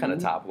to do, kind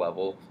of top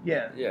level.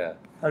 Yeah.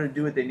 How to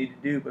do what they need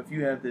to do. But if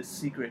you have this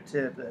secret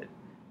tip that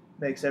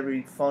makes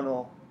every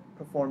funnel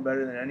perform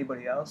better than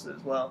anybody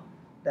else's, well,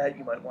 that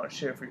you might want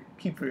to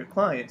keep for your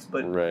clients,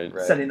 but Right.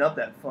 setting up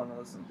that funnel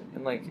is something.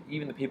 And like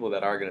even the people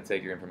that are going to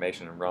take your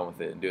information and run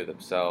with it and do it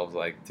themselves,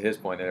 like to his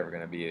point, they're never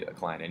going to be a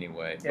client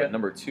anyway. Yeah. But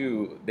number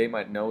two, they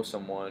might know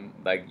someone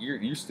like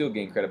you still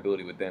gain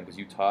credibility with them because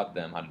you taught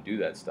them how to do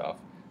that stuff.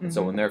 And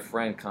so when their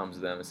friend comes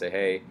to them and say,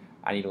 "Hey,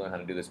 I need to learn how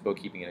to do this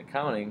bookkeeping and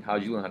accounting. How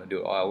did you learn how to do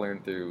it?" "Oh, I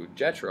learned through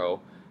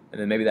Jetro." And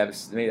then maybe that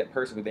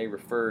person who they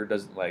refer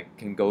doesn't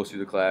can go through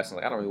the class and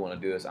I don't really want to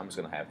do this. I'm just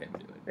gonna have him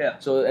do it. Yeah.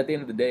 So at the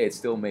end of the day, it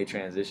still may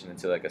transition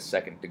into like a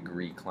second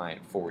degree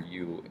client for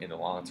you in the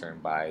long term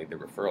by the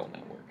referral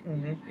network.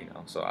 You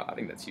know, so I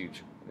think that's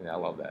huge. I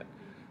love that.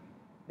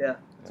 Yeah,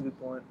 that's a good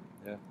point.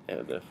 Yeah,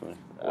 definitely.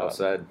 Well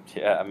said.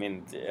 Yeah, I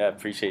mean, I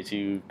appreciate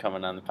you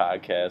coming on the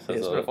podcast.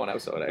 It's been a fun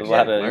episode. Actually,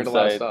 learned a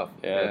lot of stuff.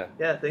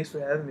 Yeah, thanks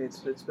for having me. It's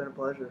been a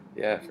pleasure.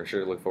 Yeah, for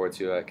sure. Look forward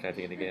to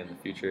connecting again in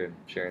the future and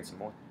sharing some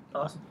more.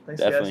 Awesome. Thanks,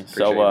 Definitely. guys.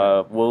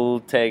 So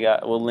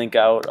we'll link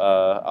out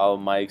all of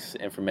Mike's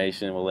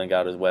information. We'll link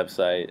out his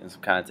website and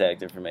some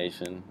contact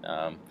information.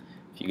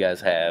 If you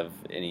guys have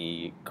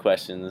any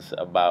questions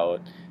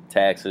about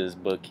taxes,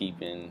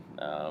 bookkeeping,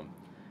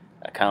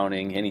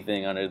 accounting,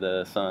 anything under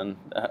the sun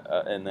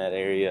in that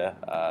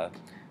area,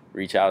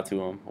 reach out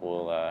to him.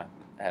 We'll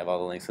have all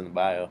the links in the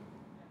bio.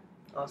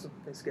 Awesome.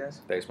 Thanks,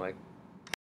 guys. Thanks, Mike.